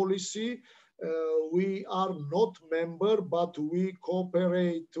foreign policy. We are not member, but we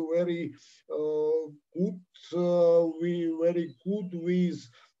cooperate very good. We very good with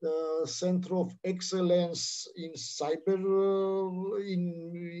Center of Excellence in cyber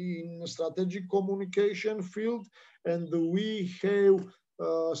in strategic communication field, and we have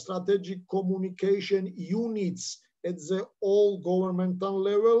strategic communication units at the all governmental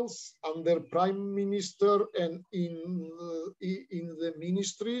levels under Prime Minister and in the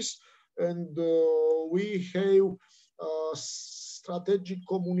ministries, and we have strategic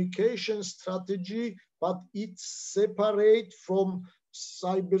communication strategy, but it's separate from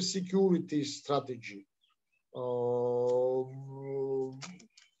cybersecurity strategy.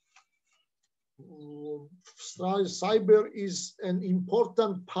 Cyber is an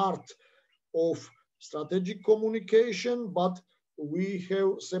important part of strategic communication, but we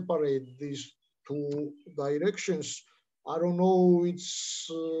have separated these two directions. I don't know it's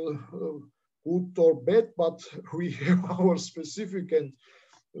good or bad, but we have our specific, and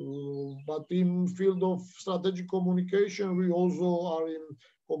but in field of strategic communication, we also are in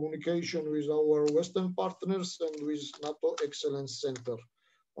communication with our Western partners and with NATO Excellence Center.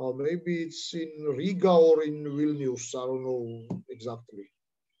 Maybe it's in Riga or in Vilnius, I don't know exactly.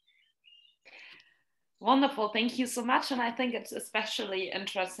 Wonderful, thank you so much. And I think it's especially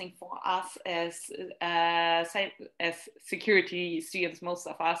interesting for us as security students, most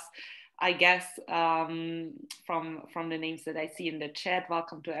of us, I guess, from the names that I see in the chat,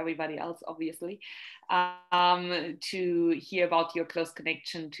 welcome to everybody else, obviously, to hear about your close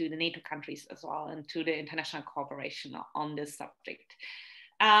connection to the NATO countries as well and to the international cooperation on this subject.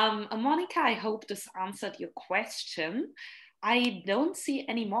 Monica, I hope this answered your question. I don't see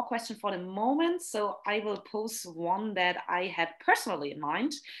any more questions for the moment, so I will pose one that I had personally in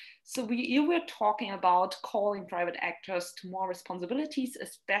mind. So you were talking about calling private actors to more responsibilities,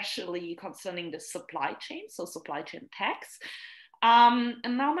 especially concerning the supply chain, so supply chain tax. And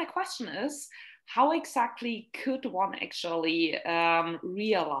now my question is, how exactly could one actually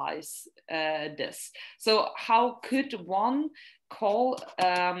realize this? So how could one call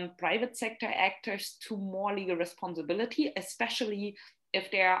private sector actors to more legal responsibility, especially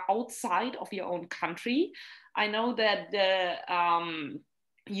if they are outside of your own country? I know that the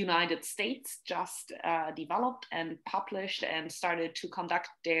United States just developed and published and started to conduct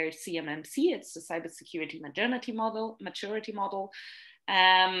their CMMC. It's the Cybersecurity Maturity Model.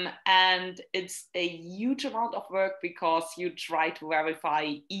 And it's a huge amount of work because you try to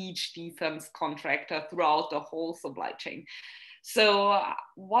verify each defense contractor throughout the whole supply chain. So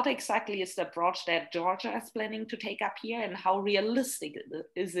what exactly is the approach that Georgia is planning to take up here, and how realistic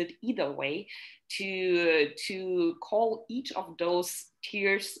is it either way to call each of those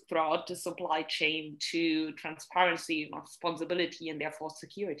tiers throughout the supply chain to transparency, responsibility, and therefore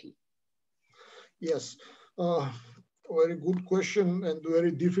security? Yes. Very good question and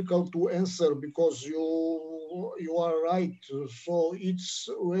very difficult to answer because you are right. So it's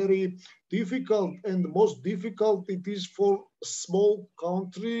very difficult, and most difficult it is for a small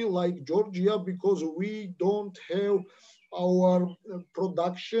country like Georgia because we don't have our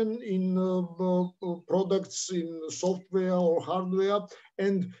production in products in software or hardware,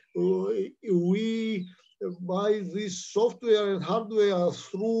 and we buy this software and hardware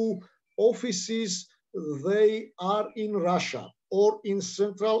through offices. They are in Russia or in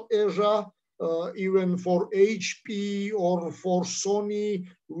Central Asia. Even for HP or for Sony,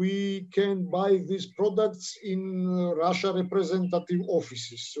 we can buy these products in Russia representative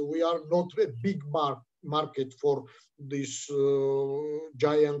offices. So we are not a big market for these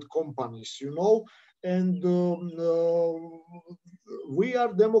giant companies, you know. And we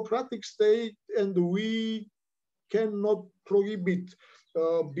are democratic state, and we cannot prohibit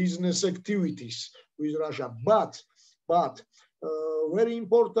business activities with Russia. But very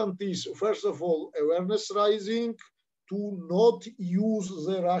important is, first of all, awareness raising to not use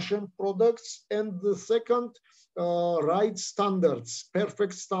the Russian products, and the second, right standards,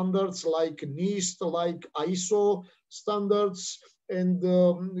 perfect standards like NIST, like ISO standards, and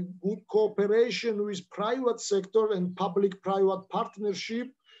good cooperation with private sector and public-private partnership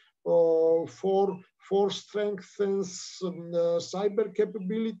for strengthens cyber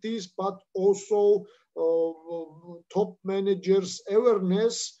capabilities, but also top managers'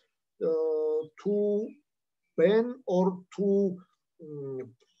 awareness to ban or to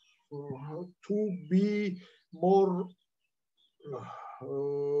be more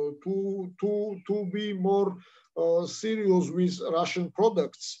to be more serious with Russian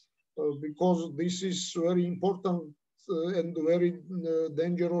products because this is very important and very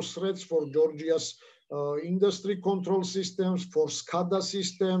dangerous threats for Georgia's industry control systems, for SCADA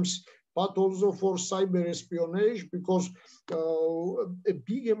systems, but also for cyber espionage, because a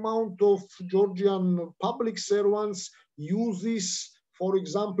big amount of Georgian public servants uses, for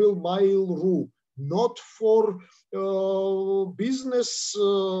example, Mail.ru, not for business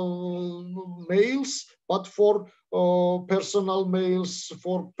mails, but for personal mails,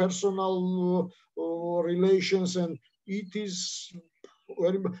 for personal relations, and it is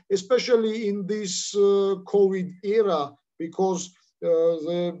very, especially in this COVID era, because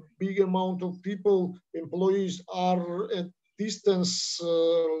the big amount of people, employees, are at distance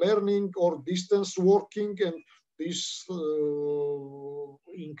learning or distance working, and this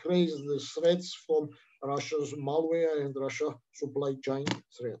increase the threats from Russia's malware and Russia supply chain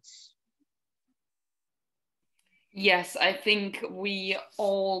threats. Yes, I think we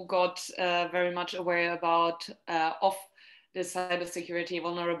all got very much aware about of the cybersecurity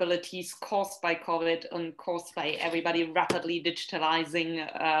vulnerabilities caused by COVID and caused by everybody rapidly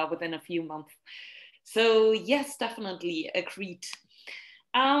digitalizing within a few months. So yes, definitely agreed.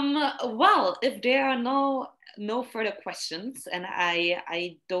 Well, if there are no further questions, and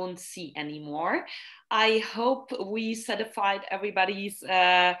I don't see any more, I hope we satisfied everybody's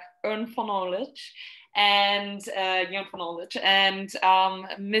earn for knowledge and yearn for knowledge. And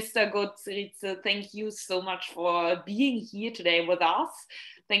Mr. Gotsiridze, thank you so much for being here today with us.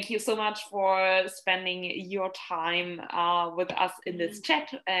 Thank you so much for spending your time with us in this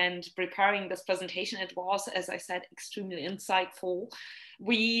chat and preparing this presentation. It was, as I said, extremely insightful.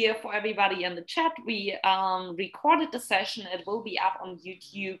 We, for everybody in the chat, we recorded the session. It will be up on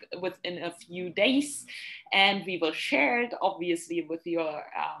YouTube within a few days, and we will share it, obviously, with your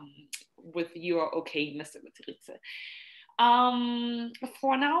okay, Mr. Gotsiridze.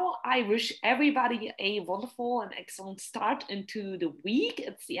 For now, I wish everybody a wonderful and excellent start into the week.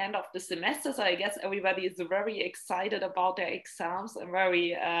 It's the end of the semester, so I guess everybody is very excited about their exams and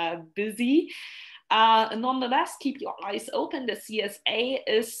very busy. Nonetheless, keep your eyes open. The CSA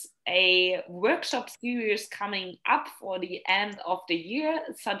is a workshop series coming up for the end of the year,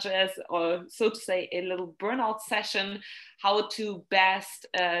 such as, or so to say, a little burnout session, how to best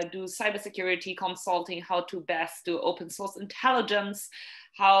do cybersecurity consulting, how to best do open source intelligence,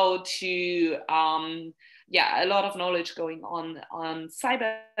 how to, a lot of knowledge going on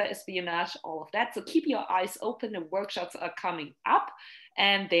cyber espionage, all of that. So keep your eyes open. The workshops are coming up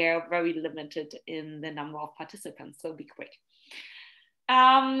and they're very limited in the number of participants, so be quick.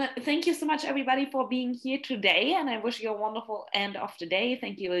 Thank you so much, everybody, for being here today, and I wish you a wonderful end of the day.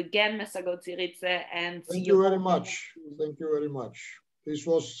 Thank you again, Mr. Gotsiridze, and thank you very much. Thank you very much. This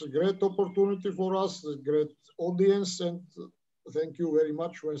was a great opportunity for us, a great audience, and thank you very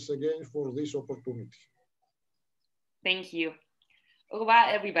much once again for this opportunity. Thank you. Au revoir,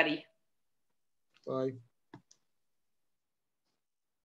 everybody. Bye.